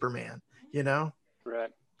like Superman, Right.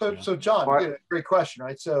 So John, great question,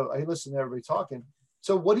 right? So I listen to everybody talking.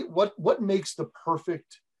 So what makes the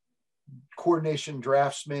perfect coordination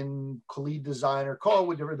draftsman, lead designer, call it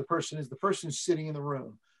whatever the person is, the person who's sitting in the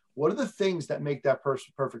room? What are the things that make that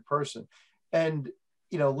person perfect person? And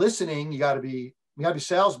listening, you got to be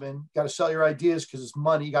salesman, you got to sell your ideas because it's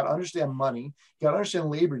money. You got to understand money. You got to understand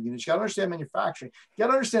labor units. You got to understand manufacturing. You got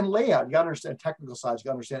to understand layout. You got to understand technical sides. You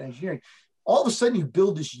got to understand engineering. All of a sudden, you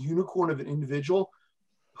build this unicorn of an individual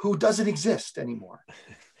who doesn't exist anymore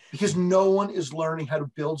because no one is learning how to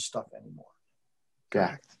build stuff anymore.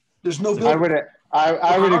 Yeah, there's no.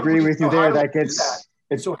 I would agree with you there. That gets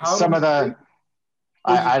so how some of the.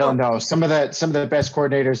 I don't know, some of the best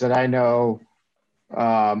coordinators that I know.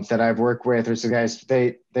 That I've worked with, or some guys,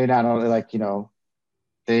 they not only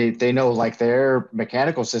they know like their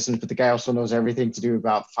mechanical systems, but the guy also knows everything to do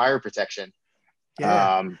about fire protection.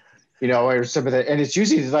 Yeah. Or some of and it's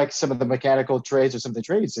usually like some of the mechanical trades or some of the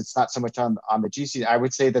trades. It's not so much on the GC. I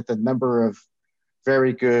would say that the number of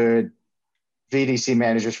very good VDC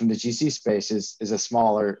managers from the GC space is a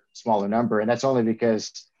smaller number, and that's only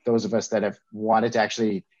because those of us that have wanted to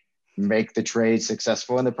actually make the trade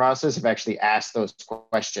successful in the process have actually asked those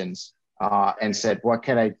questions and said, what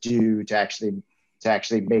can I do to actually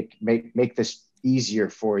make this easier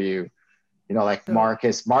for you? Like Mark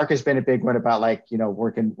has been a big one about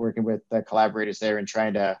working with the collaborators there and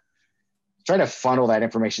trying to funnel that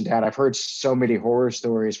information down. I've heard so many horror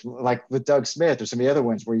stories like with Doug Smith or some of the other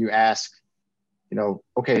ones where you ask,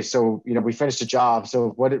 okay, so, we finished a job. So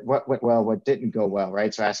what went well, what didn't go well,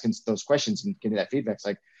 right? So asking those questions and getting that feedback, it's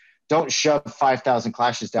like, don't shove 5,000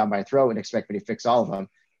 clashes down my throat and expect me to fix all of them.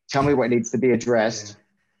 Tell me what needs to be addressed.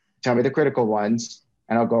 Tell me the critical ones,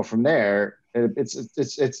 and I'll go from there.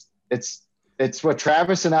 It's it's what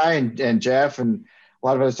Travis and I and Jeff and a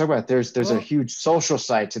lot of us talk about. There's a huge social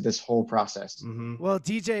side to this whole process. Mm-hmm. Well,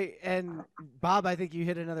 DJ and Bob, I think you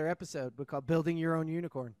hit another episode we call building your own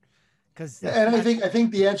unicorn. And I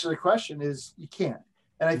think the answer to the question is you can't.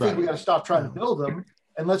 And I think we got to stop trying to build them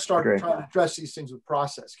and let's start trying to address these things with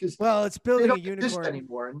process. Because it's building a unicorn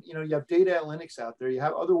anymore. And you have data analytics out there. You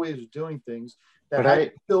have other ways of doing things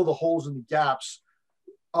that fill the holes and the gaps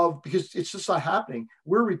because it's just not happening.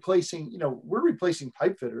 We're replacing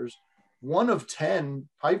pipe fitters. 1 of 10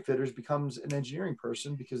 pipe fitters becomes an engineering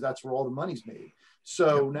person because that's where all the money's made.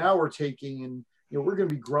 So now we're taking and we're going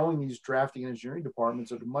to be growing these drafting and engineering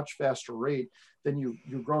departments at a much faster rate than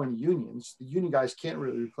you're growing the unions. The union guys can't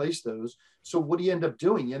really replace those. So what do you end up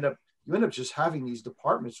doing? You end up just having these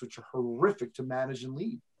departments which are horrific to manage and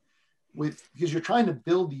lead because you're trying to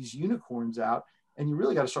build these unicorns out, and you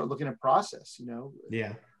really got to start looking at process.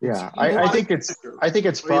 Yeah. I think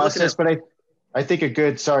it's process, but I think a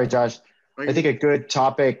good Josh. I think a good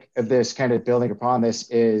topic of this kind of building upon this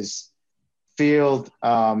is field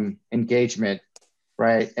engagement.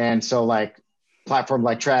 Right. And so like platform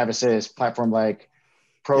like Travis's, platform like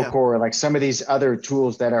Procore, like some of these other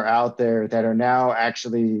tools that are out there that are now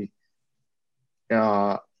actually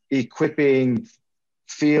equipping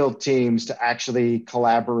field teams to actually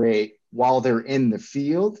collaborate while they're in the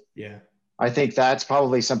field. Yeah. I think that's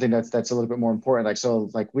probably something that's a little bit more important.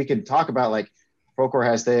 Like we can talk about like Procore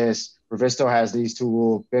has this, Revisto has these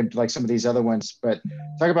tools, like some of these other ones, but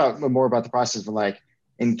talk about more about the process of like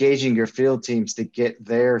engaging your field teams to get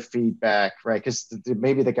their feedback, right? Because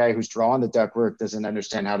maybe the guy who's drawing the ductwork doesn't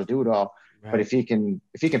understand how to do it all. Right. But if he can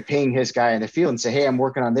ping his guy in the field and say, "Hey, I'm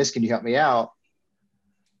working on this. Can you help me out?"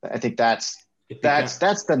 I think that's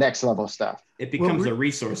the next level stuff. It becomes a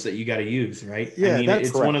resource that you got to use, right? Yeah, I mean,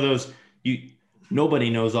 it's correct. One of those nobody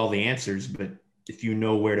knows all the answers, but if you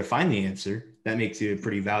know where to find the answer, that makes you a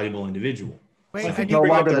pretty valuable individual. Well, I think you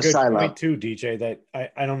bring up a good point too, DJ, that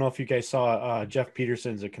I don't know if you guys saw Jeff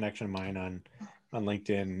Peterson's a connection of mine on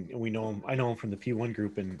LinkedIn. And I know him from the P1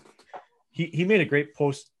 group, and he made a great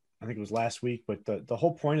post, I think it was last week, but the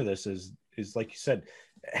whole point of this is like you said,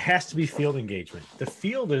 it has to be field engagement. The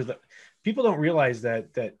field is people don't realize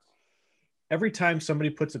that every time somebody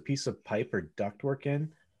puts a piece of pipe or ductwork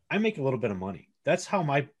in, I make a little bit of money. That's how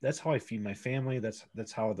I feed my family.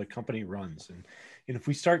 That's how the company runs. And if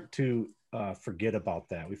we start to forget about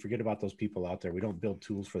that, we forget about those people out there. We don't build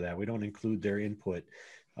tools for that. We don't include their input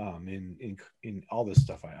in all this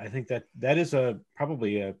stuff. I think that is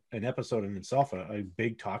probably an episode in itself, a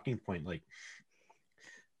big talking point. Like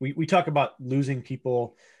we talk about losing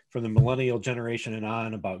people from the millennial generation and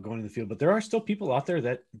on about going to the field, but there are still people out there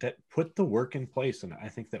that put the work in place. And I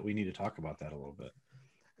think that we need to talk about that a little bit.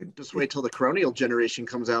 Just wait till the coronial generation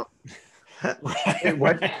comes out.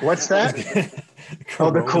 What's that?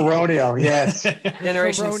 The coronial, yes.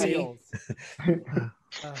 Generation C.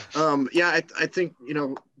 I think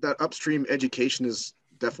that upstream education is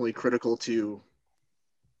definitely critical to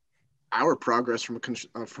our progress from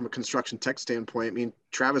a construction tech standpoint. I mean,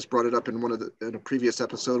 Travis brought it up in a previous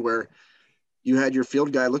episode where you had your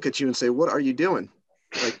field guy look at you and say, "What are you doing?"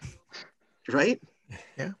 Like, right?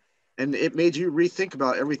 Yeah. And it made you rethink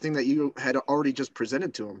about everything that you had already just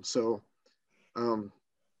presented to him. So,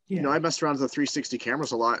 I messed around with the 360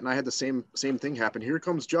 cameras a lot, and I had the same thing happen. Here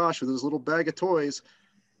comes Josh with his little bag of toys,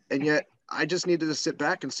 and yet I just needed to sit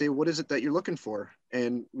back and say, "What is it that you're looking for?"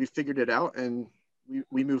 And we figured it out, and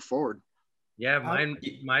we moved forward. Yeah,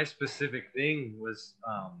 my specific thing was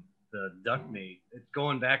the duct mate. It's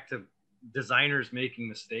going back to designers making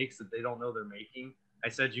mistakes that they don't know they're making. I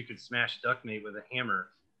said you could smash duct mate with a hammer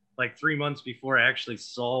like 3 months before I actually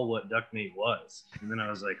saw what duct mate was. And then I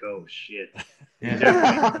was like, oh shit.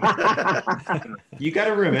 Yeah. You got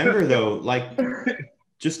to remember though, like,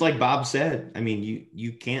 just like Bob said, I mean,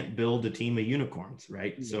 you can't build a team of unicorns,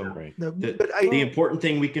 right? Yeah, so right. The important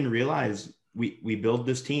thing we can realize, we build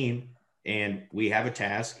this team and we have a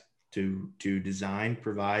task to design,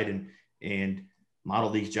 provide, and model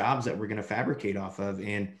these jobs that we're going to fabricate off of.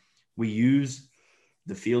 And we use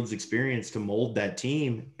the field's experience to mold that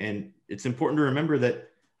team. And it's important to remember that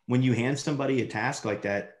when you hand somebody a task like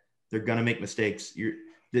that, they're going to make mistakes.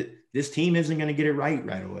 This team isn't going to get it right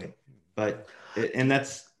away, and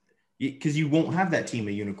that's because you won't have that team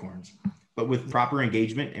of unicorns. But with proper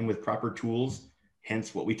engagement and with proper tools,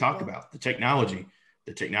 hence what we talk about, the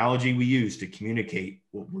technology we use to communicate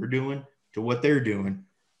what we're doing to what they're doing,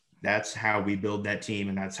 that's how we build that team,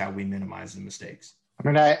 and that's how we minimize the mistakes. I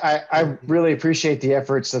mean, I really appreciate the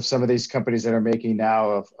efforts of some of these companies that are making now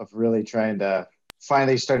of really trying to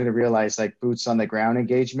finally starting to realize like boots on the ground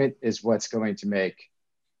engagement is what's going to make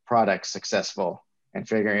product successful, and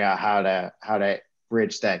figuring out how to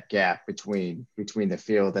bridge that gap between the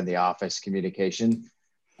field and the office communication,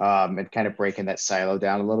 and kind of breaking that silo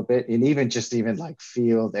down a little bit, and even like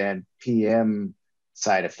field and PM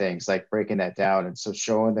side of things, like breaking that down. And so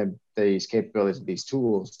showing them these capabilities and these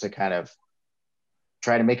tools to kind of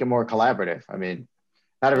try to make it more collaborative. I mean,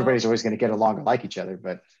 not everybody's always going to get along and like each other,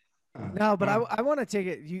 but no, but I want to take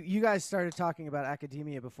it. You guys started talking about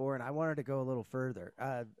academia before, and I wanted to go a little further.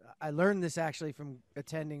 I learned this actually from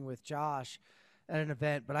attending with Josh at an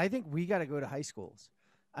event, but I think we got to go to high schools.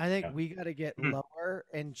 I think we got to get lower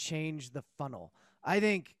and change the funnel. I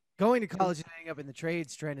think going to college and ending up in the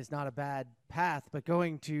trades trend is not a bad path, but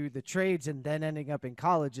going to the trades and then ending up in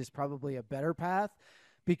college is probably a better path,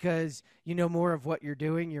 because you know more of what you're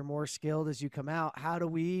doing. You're more skilled as you come out. How do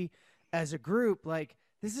we, as a group, like,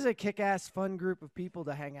 this is a kick-ass fun group of people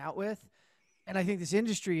to hang out with. And I think this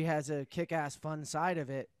industry has a kick-ass fun side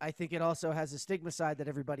of it. I think it also has a stigma side that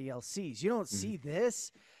everybody else sees. You don't see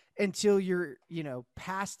this until you're,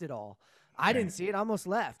 past it all. I didn't see it. I almost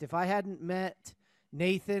left. If I hadn't met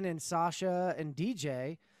Nathan and Sasha and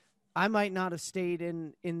DJ, I might not have stayed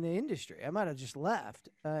in the industry. I might have just left.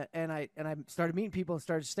 And I started meeting people and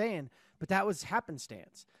started staying. But that was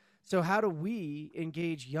happenstance. So how do we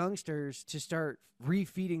engage youngsters to start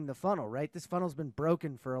refeeding the funnel, right? This funnel's been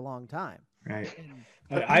broken for a long time. Right.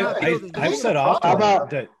 I've said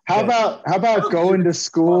often. How about going to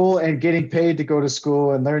school and getting paid to go to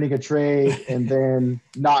school and learning a trade and then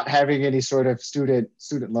not having any sort of student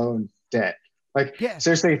loan debt? Like,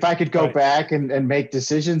 seriously, if I could go back and make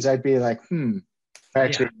decisions, I'd be like, I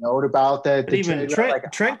actually know about that. But even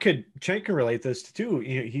Trent could relate this too.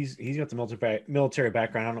 He's got the military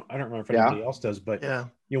background. I don't remember if anybody else does, but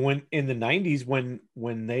when in the 90s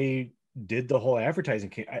when they did the whole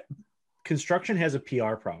advertising construction has a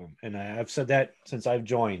PR problem, and I've said that since I've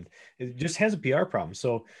joined. It just has a PR problem.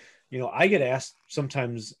 So, I get asked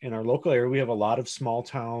sometimes in our local area. We have a lot of small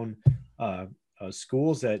town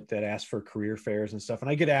schools that ask for career fairs and stuff, and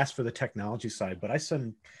I get asked for the technology side, but I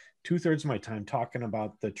spend 2/3 of my time talking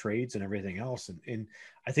about the trades and everything else. And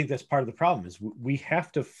I think that's part of the problem is we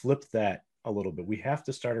have to flip that a little bit. We have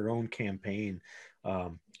to start our own campaign,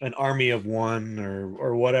 an army of one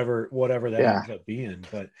or whatever that ends up being.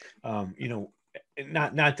 But,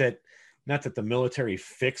 not that the military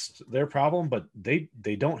fixed their problem, but they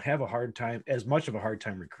don't have as much of a hard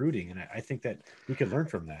time recruiting. And I think that we could learn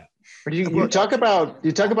from that. But you talk about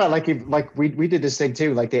like we did this thing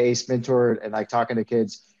too, like the ACE mentor and like talking to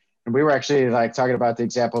kids. And we were actually like talking about the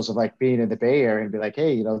examples of like being in the Bay Area and be like,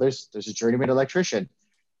 hey, there's a journeyman electrician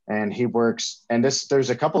and he works, and there's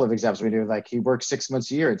a couple of examples we do. Like he works 6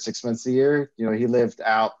 months a year, and 6 months a year, he lived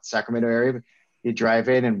out Sacramento area. He'd drive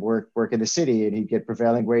in and work in the city, and he'd get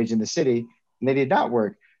prevailing wage in the city, and then he'd not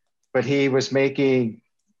work, but he was making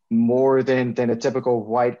more than a typical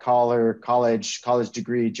white collar college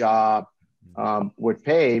degree job would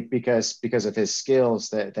pay because of his skills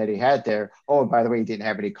that he had there. Oh, and by the way, he didn't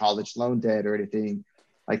have any college loan debt or anything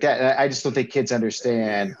like that. I just don't think kids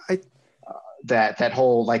understand that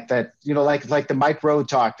whole like that, like the Mike Rowe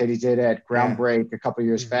talk that he did at Groundbreak a couple of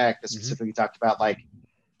years back that specifically talked about like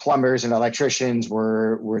plumbers and electricians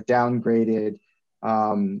were downgraded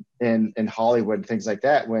in Hollywood and things like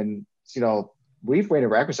that. When we've waited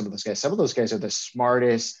around with some of those guys. Some of those guys are the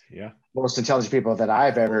smartest, most intelligent people that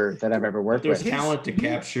I've ever worked with. There's talent to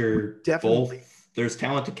capture both. There's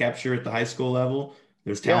talent to capture at the high school level.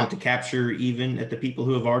 There's talent to capture even at the people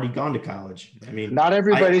who have already gone to college. I mean, not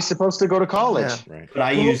everybody's supposed to go to college. But I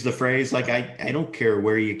use the phrase like I don't care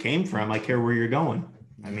where you came from. I care where you're going.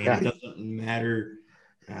 I mean, it doesn't matter.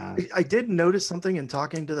 I did notice something in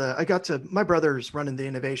talking to my brother's running the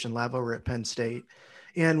innovation lab over at Penn State.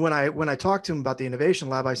 And when I talk to him about the innovation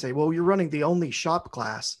lab, I say, well, you're running the only shop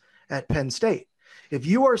class at Penn State. If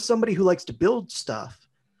you are somebody who likes to build stuff,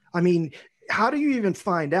 I mean, how do you even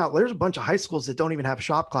find out? There's a bunch of high schools that don't even have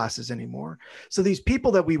shop classes anymore. So these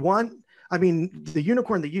people that we want, I mean, the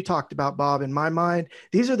unicorn that you talked about, Bob, in my mind,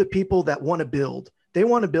 these are the people that want to build. They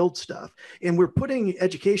want to build stuff. And we're putting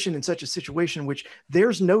education in such a situation in which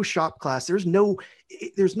there's no shop class. There's no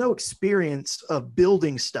experience of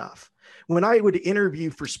building stuff. When I would interview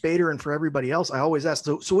for Spader and for everybody else, I always ask,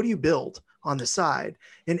 so what do you build on the side?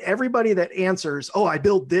 And everybody that answers, oh, I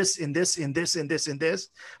build this and this and this and this and this.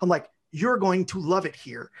 I'm like, you're going to love it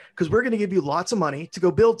here because we're going to give you lots of money to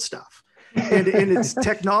go build stuff. And it's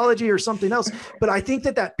technology or something else. But I think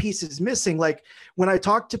that piece is missing. Like when I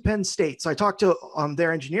talk to Penn State, so I talk to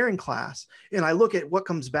their engineering class and I look at what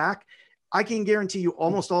comes back. I can guarantee you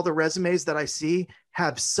almost all the resumes that I see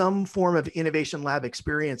have some form of innovation lab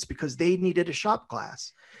experience because they needed a shop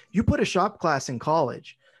class. You put a shop class in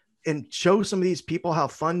college and show some of these people how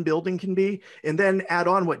fun building can be, and then add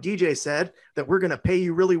on what DJ said, that we're going to pay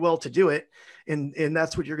you really well to do it. And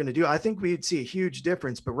that's what you're going to do. I think we'd see a huge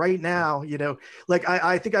difference. But right now, you know, like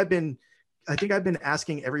I think I've been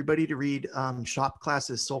asking everybody to read Shop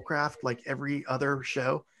Class's Soulcraft like every other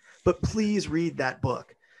show, but please read that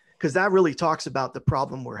book, because that really talks about the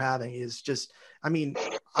problem we're having. Is just, I mean,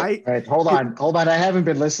 All right, hold on. I haven't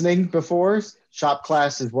been listening before. Shop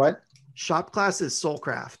Class is what? Shop Class is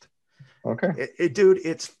Soulcraft. Okay. Dude,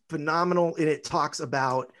 it's phenomenal, and it talks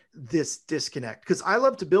about this disconnect, because I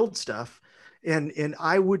love to build stuff, and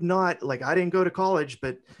I would not, like, I didn't go to college,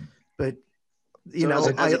 but you know,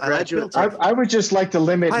 as a graduate, I would just like to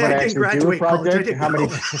limit when I actually do a project.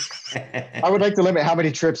 I would like to limit how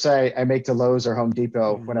many trips I make to Lowe's or Home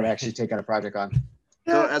Depot when I'm actually taking a project on.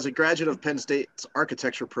 So as a graduate of Penn State's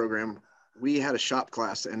architecture program, we had a shop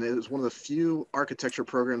class, and it was one of the few architecture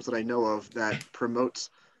programs that I know of that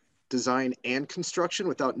promotes design and construction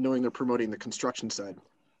without knowing they're promoting the construction side.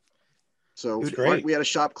 So we had a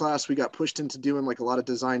shop class. We got pushed into doing like a lot of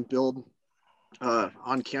design build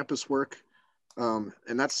on campus work.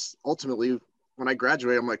 And that's ultimately when I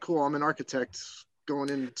graduated, I'm like, cool, I'm an architect going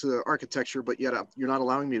into architecture, but yet you're not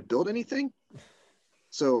allowing me to build anything.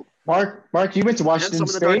 So Mark, you went to Washington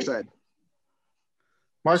State? Dark side.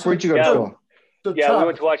 Mark, where'd you go to school? Yeah, we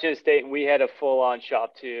went to Washington State, and we had a full-on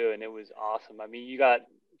shop too, and it was awesome. I mean, you got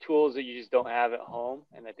tools that you just don't have at home,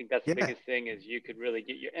 and I think that's the biggest thing is you could really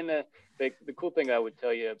get your. And the cool thing I would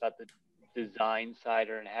tell you about the design side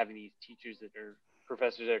and having these teachers that are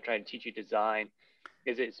professors that are trying to teach you design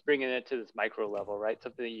is it's bringing it to this micro level, right?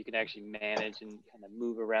 Something that you can actually manage and kind of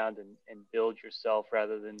move around and build yourself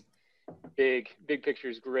rather than big picture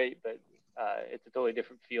is great, but it's a totally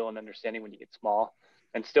different feel and understanding when you get small.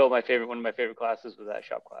 And still one of my favorite classes was that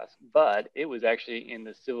shop class, but it was actually in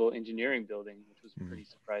the civil engineering building, which was pretty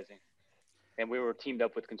surprising. And we were teamed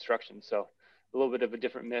up with construction. So a little bit of a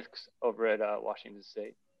different mix over at Washington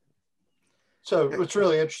State. So it's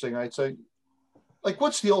really interesting, right? So like,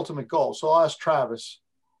 what's the ultimate goal? So I'll ask Travis,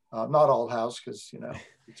 not Old House, because, you know,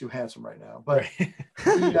 you're too handsome right now, but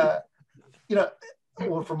you know,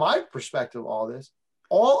 well, from my perspective,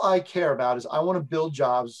 all I care about is I want to build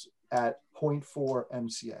jobs at 0.4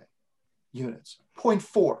 MCA units,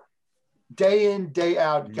 0.4, day in, day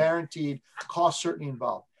out, guaranteed, cost certainty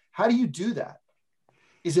involved. How do you do that?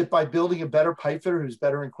 Is it by building a better pipe fitter who's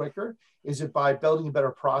better and quicker? Is it by building a better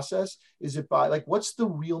process? Is it by, like, what's the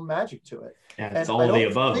real magic to it? Yeah, it's all the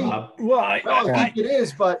above, Bob. Well, I think it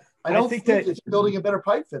is, but I don't think it's building a better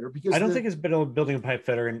pipe fitter, because I don't think it's building a pipe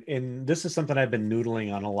fitter. And this is something I've been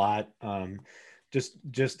noodling on a lot.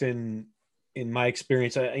 Just in my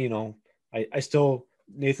experience, I still,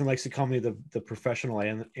 Nathan likes to call me the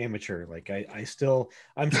professional amateur. Like I'm still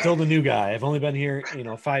the new guy. I've only been here,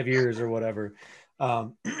 5 years or whatever.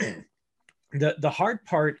 The hard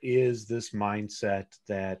part is this mindset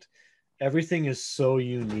that everything is so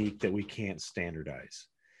unique that we can't standardize.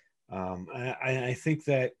 I think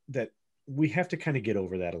that we have to kind of get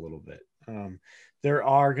over that a little bit. There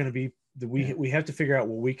are going to be we have to figure out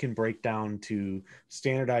what we can break down to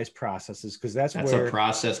standardized processes, because that's where a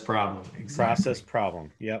process problem. Exactly. Process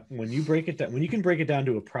problem. Yep. When you can break it down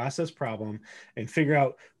to a process problem and figure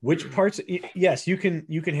out which parts. Yes, you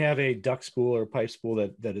can have a duct spool or a pipe spool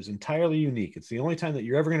that is entirely unique. It's the only time that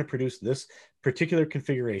you're ever going to produce this particular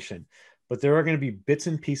configuration, but there are going to be bits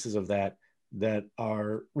and pieces of that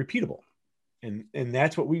are repeatable. And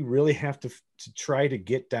that's what we really have to try to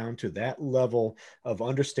get down to, that level of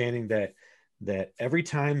understanding that every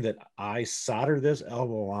time that I solder this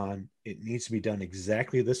elbow on, it needs to be done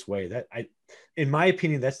exactly this way. In my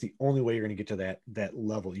opinion, that's the only way you're going to get to that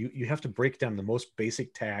level. You have to break down the most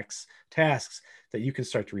basic tasks that you can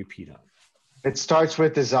start to repeat on. It starts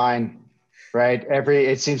with design, right?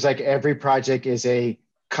 It seems like every project is a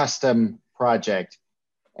custom project.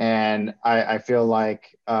 And I feel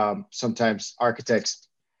like sometimes architects,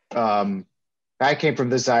 I came from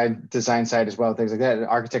the design side as well, things like that.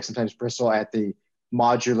 Architects sometimes bristle at the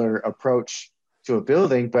modular approach to a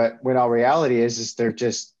building, but when all reality is they're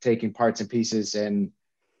just taking parts and pieces and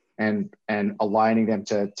aligning them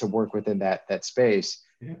to work within that space.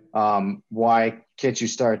 Yeah. Why can't you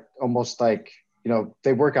start almost like,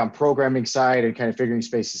 they work on programming side and kind of figuring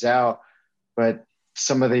spaces out, but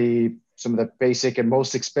some of the basic and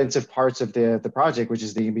most expensive parts of the project, which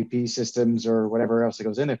is the MVP systems or whatever else that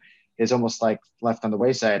goes in it, is almost like left on the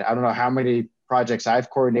wayside. I don't know how many projects I've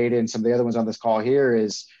coordinated, and some of the other ones on this call here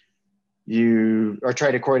is, you are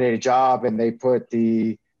trying to coordinate a job and they put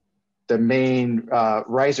the main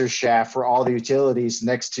riser shaft for all the utilities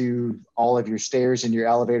next to all of your stairs and your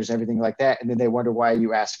elevators and everything like that. And then they wonder why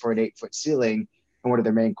you asked for an 8-foot ceiling in one of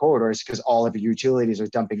their main corridors, because all of your utilities are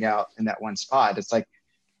dumping out in that one spot. It's like,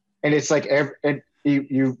 and it's like, and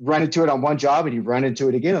you run into it on one job and you run into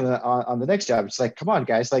it again on the next job. It's like, come on,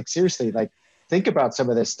 guys, like seriously, like think about some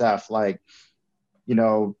of this stuff. Like, you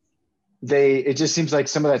know, it just seems like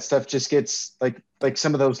some of that stuff just gets like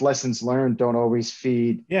some of those lessons learned don't always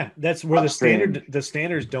feed. Yeah, that's where upstream. the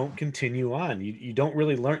standards don't continue on. You don't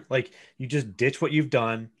really learn, like you just ditch what you've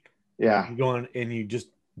done. Yeah. You go on and you just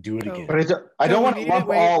do it again. But I don't want to lump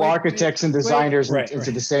all architects and designers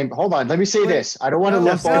into the same. Hold on, let me say this. I don't want to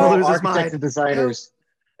lump all architects and designers.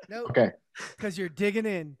 No. Okay. Because you're digging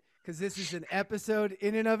in, because this is an episode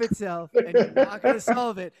in and of itself, and you're not going to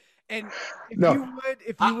solve it. And if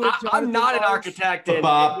you would, I'm not an architect, and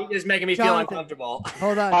you're just making me feel uncomfortable.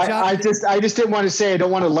 Hold on, I just didn't want to say I don't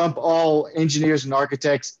want to lump all engineers and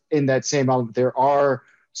architects in that same element. There are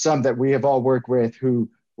some that we have all worked with who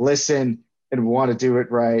listen and want to do it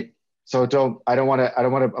right. So I don't want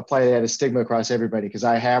to apply that as stigma across everybody, because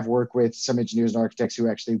I have worked with some engineers and architects who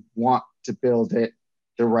actually want to build it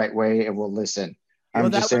the right way and will listen. I'm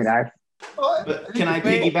just saying But can I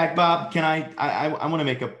piggyback, Bob? Can I want to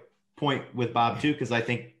make a point with Bob too, because I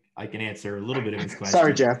think I can answer a little bit of his question.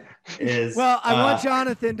 Sorry, Jeff. I want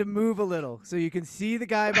Jonathan to move a little so you can see the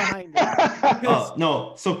guy behind him.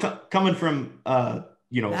 No. So coming from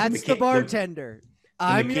that's the bartender.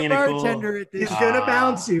 I'm your bartender at this. He's gonna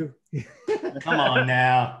bounce you. Come on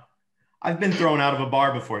now. I've been thrown out of a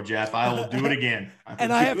bar before, Jeff. I will do it again.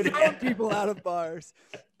 I have thrown people out of bars.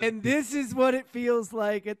 And this is what it feels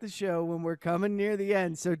like at the show when we're coming near the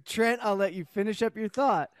end. So, Trent, I'll let you finish up your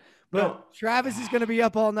thought. But Travis is going to be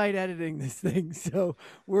up all night editing this thing. So,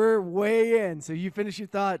 we're way in. So, you finish your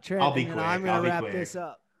thought, Trent, I'll be and quick. I'm going to wrap this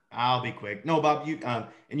up. I'll be quick. No, Bob, you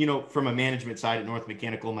from a management side at North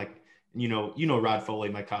Mechanical, I'm like, Rod Foley,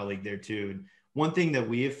 my colleague there too. And one thing that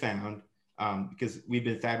we have found, because we've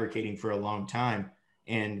been fabricating for a long time,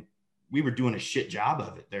 and we were doing a shit job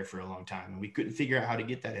of it there for a long time, and we couldn't figure out how to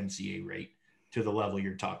get that MCA rate to the level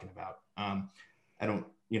you're talking about. I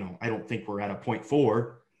don't think we're at a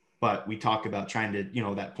 0.4, but we talk about trying to,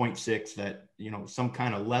 that 0.6, that, some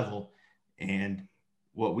kind of level. And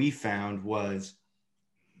what we found was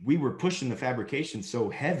we were pushing the fabrication so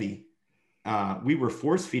heavy, we were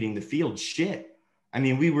force feeding the field shit. I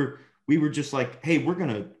mean, we were just like, hey,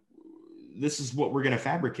 this is what we're going to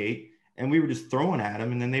fabricate. And we were just throwing at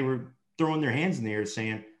them. And then they were throwing their hands in the air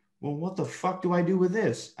saying, well, what the fuck do I do with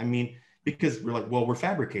this? I mean, because we're like, well, we're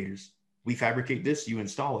fabricators. We fabricate this, you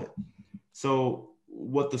install it. So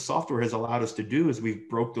what the software has allowed us to do is we've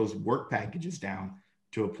broke those work packages down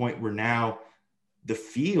to a point where now the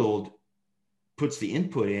field puts the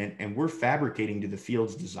input in and we're fabricating to the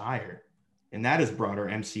field's desire. And that has brought our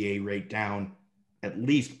MCA rate down at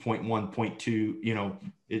least 0.1,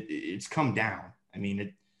 0.2, it's come down. I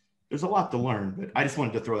mean, there's a lot to learn, but I just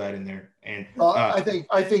wanted to throw that in there. And I think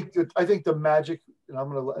the magic,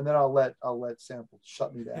 and then I'll let Sample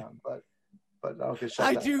shut me down, but I'll get shut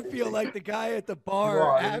I down. do feel like the guy at the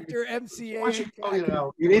bar after MCA.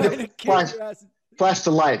 You need to flash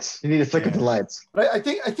the lights. You need to flicker the lights. But I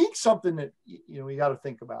think something that we got to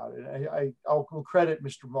think about, and I'll credit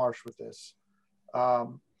Mr. Marsh with this.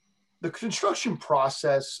 The construction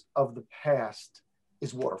process of the past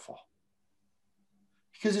is waterfall,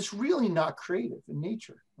 because it's really not creative in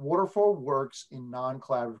nature. Waterfall works in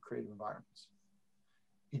non-collaborative creative environments.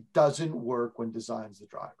 It doesn't work when design's the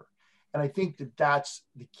driver. And I think that that's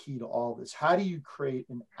the key to all this. How do you create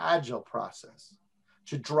an agile process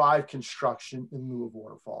to drive construction in lieu of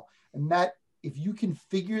waterfall? And that, if you can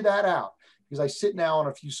figure that out, because I sit now on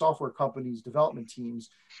a few software companies' development teams,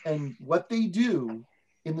 and what they do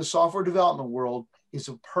in the software development world is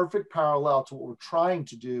a perfect parallel to what we're trying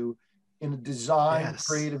to do in a design,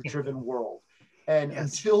 creative driven world. And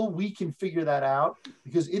until we can figure that out,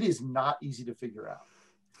 because it is not easy to figure out,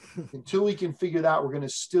 until we can figure it out, we're going to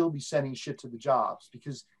still be sending shit to the jobs,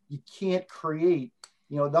 because you can't create,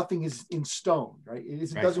 nothing is in stone, right?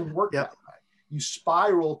 It doesn't work that way. You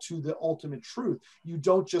spiral to the ultimate truth. You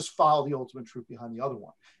don't just follow the ultimate truth behind the other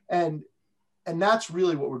one. And that's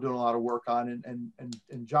really what we're doing a lot of work on.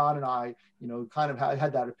 And John and I, kind of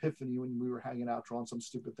had that epiphany when we were hanging out drawing some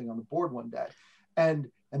stupid thing on the board one day. And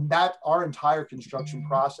that our entire construction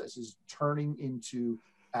process is turning into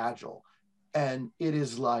agile. And it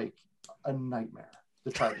is like a nightmare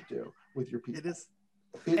to try to do with your people. It is.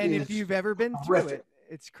 If you've ever been through it,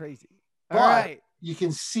 it's crazy. All right. You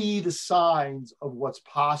can see the signs of what's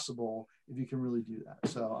possible if you can really do that.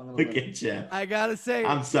 So I'm gonna Look at Jeff. I gotta say,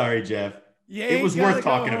 I'm sorry, Jeff. You It was ain't gotta worth go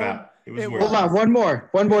talking home. about. It was worth Hold on, one more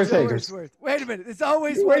It's thing. always worth. Wait a minute. There's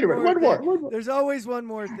always Wait a one minute, more one thing. more. There's always one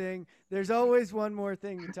more thing. There's always one more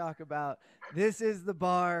thing to talk about. This is the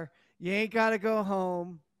bar. You ain't gotta go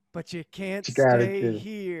home, but you can't stay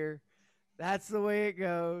here. That's the way it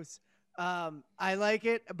goes. I like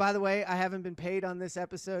it. By the way, I haven't been paid on this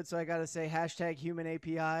episode, so I gotta say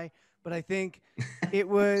 #HumanAPI. But I think it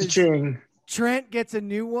was Ching. Trent gets a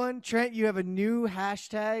new one. Trent, you have a new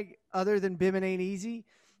hashtag other than Bimming Ain't Easy.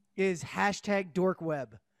 Is #DorkWeb.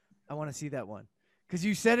 I want to see that one because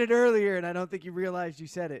you said it earlier and I don't think you realized you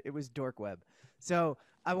said it. It was DorkWeb. So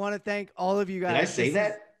I want to thank all of you guys. Did I say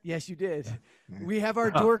that? Yes, you did. We have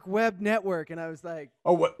our DorkWeb network, and I was like,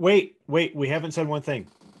 oh wait, we haven't said one thing.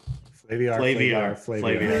 Flaviar.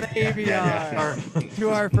 To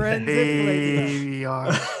our friends at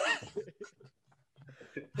Flaviar.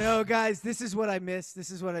 No, guys, this is what I miss. This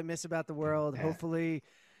is what I miss about the world. Yeah. Hopefully,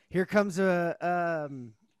 here comes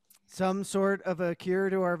some sort of a cure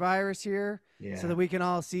to our virus here so that we can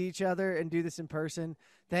all see each other and do this in person.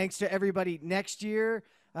 Thanks to everybody. Next year,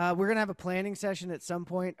 we're going to have a planning session at some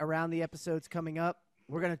point around the episodes coming up.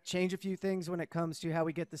 We're going to change a few things when it comes to how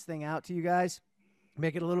we get this thing out to you guys,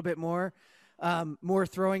 make it a little bit more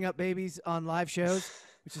throwing up babies on live shows,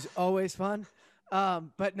 which is always fun.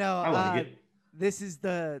 But no, I like it. This is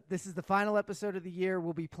the final episode of the year.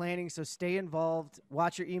 We'll be planning, so stay involved.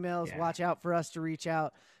 Watch your emails. Watch out for us to reach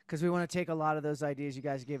out because we want to take a lot of those ideas. You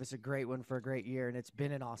guys gave us a great one for a great year, and it's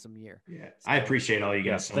been an awesome year. Yeah, I appreciate all you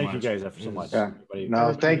guys. So thank much. you guys so much. Yeah.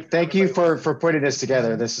 No, thank you for putting this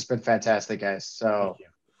together. This has been fantastic, guys. So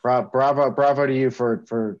bravo to you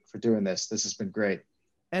for doing this. This has been great.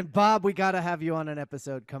 And Bob, we got to have you on an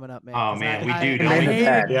episode coming up, man. Oh man, we do.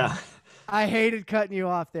 I hated cutting you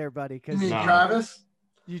off there, buddy. Because Travis,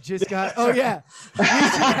 you just got. Oh yeah,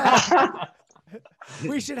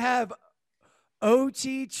 we should have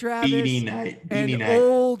OT Travis and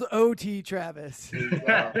old OT Travis.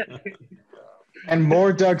 And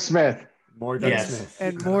more Doug Smith. More Doug Smith.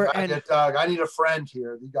 And more. I need a friend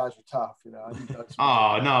here. You guys are tough. I need Doug Smith.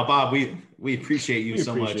 Oh no, Bob, we appreciate you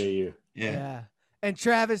so much. You. Yeah. And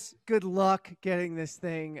Travis, good luck getting this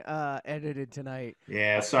thing edited tonight.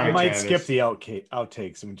 Yeah, sorry, I might Travis. skip the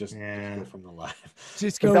outtakes and just go from the live.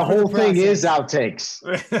 Just go. The whole thing is outtakes.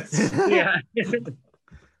 Yeah.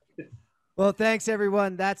 Well, thanks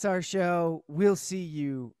everyone. That's our show. We'll see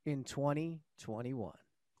you in 2021.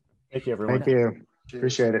 Thank you, everyone. Thank you. Cheers.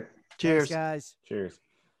 Appreciate it. Cheers, guys. Cheers.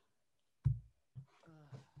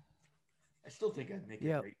 I still think I'd make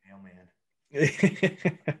a great mailman.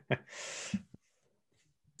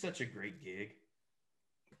 Such a great gig.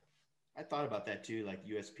 I thought about that too, like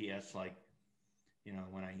USPS, like,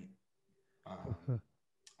 when I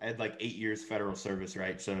had like 8 years federal service,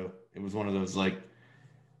 right? So it was one of those, like,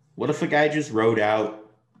 what if a guy just rode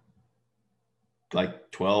out like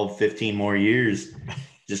 12, 15 more years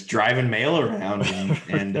just driving mail around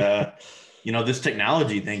and this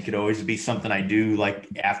technology thing could always be something I do like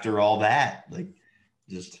after all that, like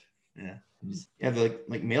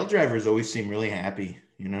like mail drivers always seem really happy,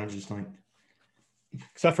 just like,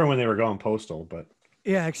 except for when they were going postal, but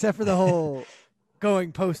yeah, except for the whole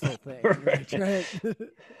going postal thing. Right.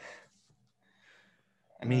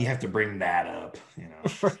 I mean, you have to bring that up,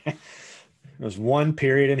 There's one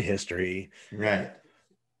period in history. Right.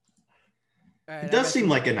 All right, it does seem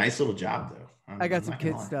like a nice little job, though. I got some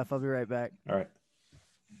kids stuff. I'll be right back. All right.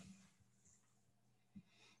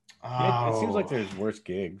 Oh. It seems like there's worse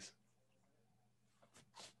gigs.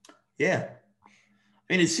 Yeah.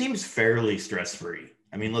 I mean, it seems fairly stress-free.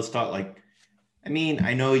 I mean, let's talk I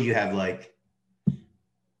know you have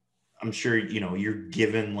I'm sure, you're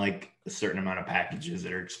given like a certain amount of packages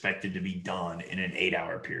that are expected to be done in an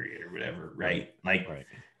 8-hour period or whatever. Right. Right.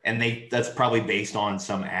 And that's probably based on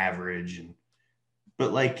some average.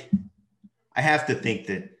 But I have to think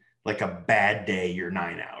that like a bad day, you're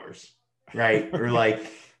 9 hours. Right. Or it's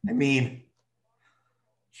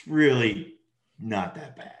really not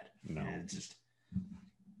that bad. No. It's just.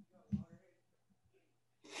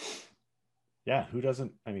 Yeah. Who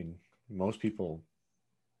doesn't? I mean, most people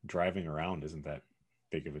driving around isn't that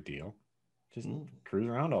big of a deal. Just cruise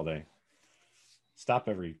around all day. Stop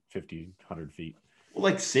every 50, 100 feet. Well,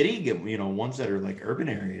 like city, ones that are like urban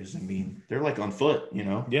areas, I mean, they're like on foot,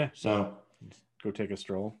 Yeah. So just go take a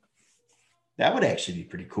stroll. That would actually be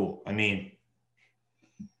pretty cool. I mean,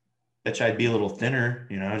 bet you I'd be a little thinner,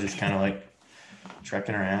 just kind of like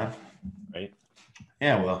trekking around. Right.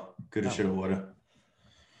 Yeah, well, coulda, shoulda, woulda.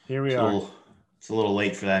 Here we are. It's a little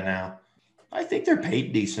late for that now. I think they're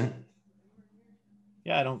paid decent.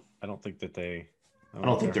 Yeah, I don't think that they. I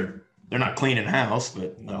don't think they're not cleaning house,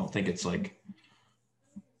 but I don't think it's like.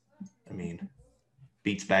 I mean,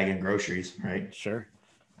 beats bagging groceries, right? Sure.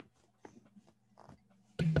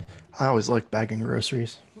 I always like bagging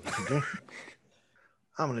groceries.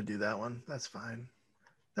 I'm gonna do that one. That's fine.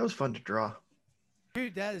 That was fun to draw.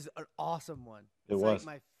 Dude, that is an awesome one. It It's was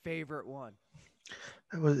like my favorite one.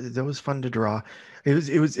 That was fun to draw.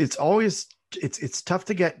 It's tough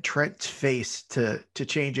to get Trent's face to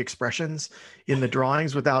change expressions in the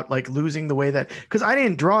drawings without like losing the way that, because I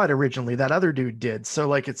didn't draw it originally, that other dude did. So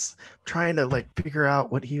like it's trying to like figure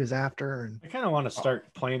out what he was after. And I kind of want to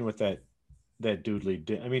start playing with that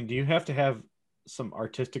doodly. I mean, do you have to have some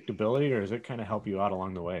artistic ability, or does it kind of help you out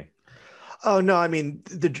along the way? Oh no, I mean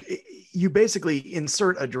you basically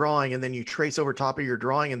insert a drawing and then you trace over top of your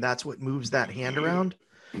drawing, and that's what moves that hand around.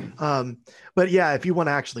 But yeah, if you want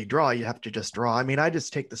to actually draw, you have to just draw. I mean, I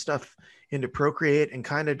just take the stuff into Procreate and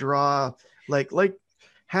kind of draw like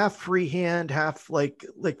half freehand, half like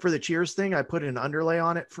for the Cheers thing, I put an underlay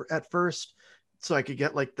on it at first so I could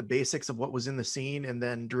get like the basics of what was in the scene and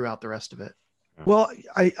then drew out the rest of it. Well,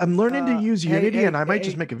 I'm learning to use Unity, and I might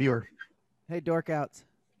just make a viewer. Hey, Dorkouts.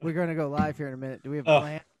 We're going to go live here in a minute. Do we have a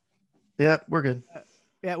plan? Yeah, we're good.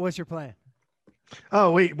 Yeah, what's your plan? Oh,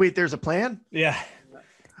 wait, there's a plan? Yeah.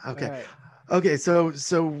 Okay. Right. Okay, so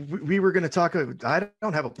we were going to talk. I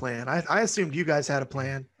don't have a plan. I assumed you guys had a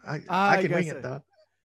plan. I can wing it though.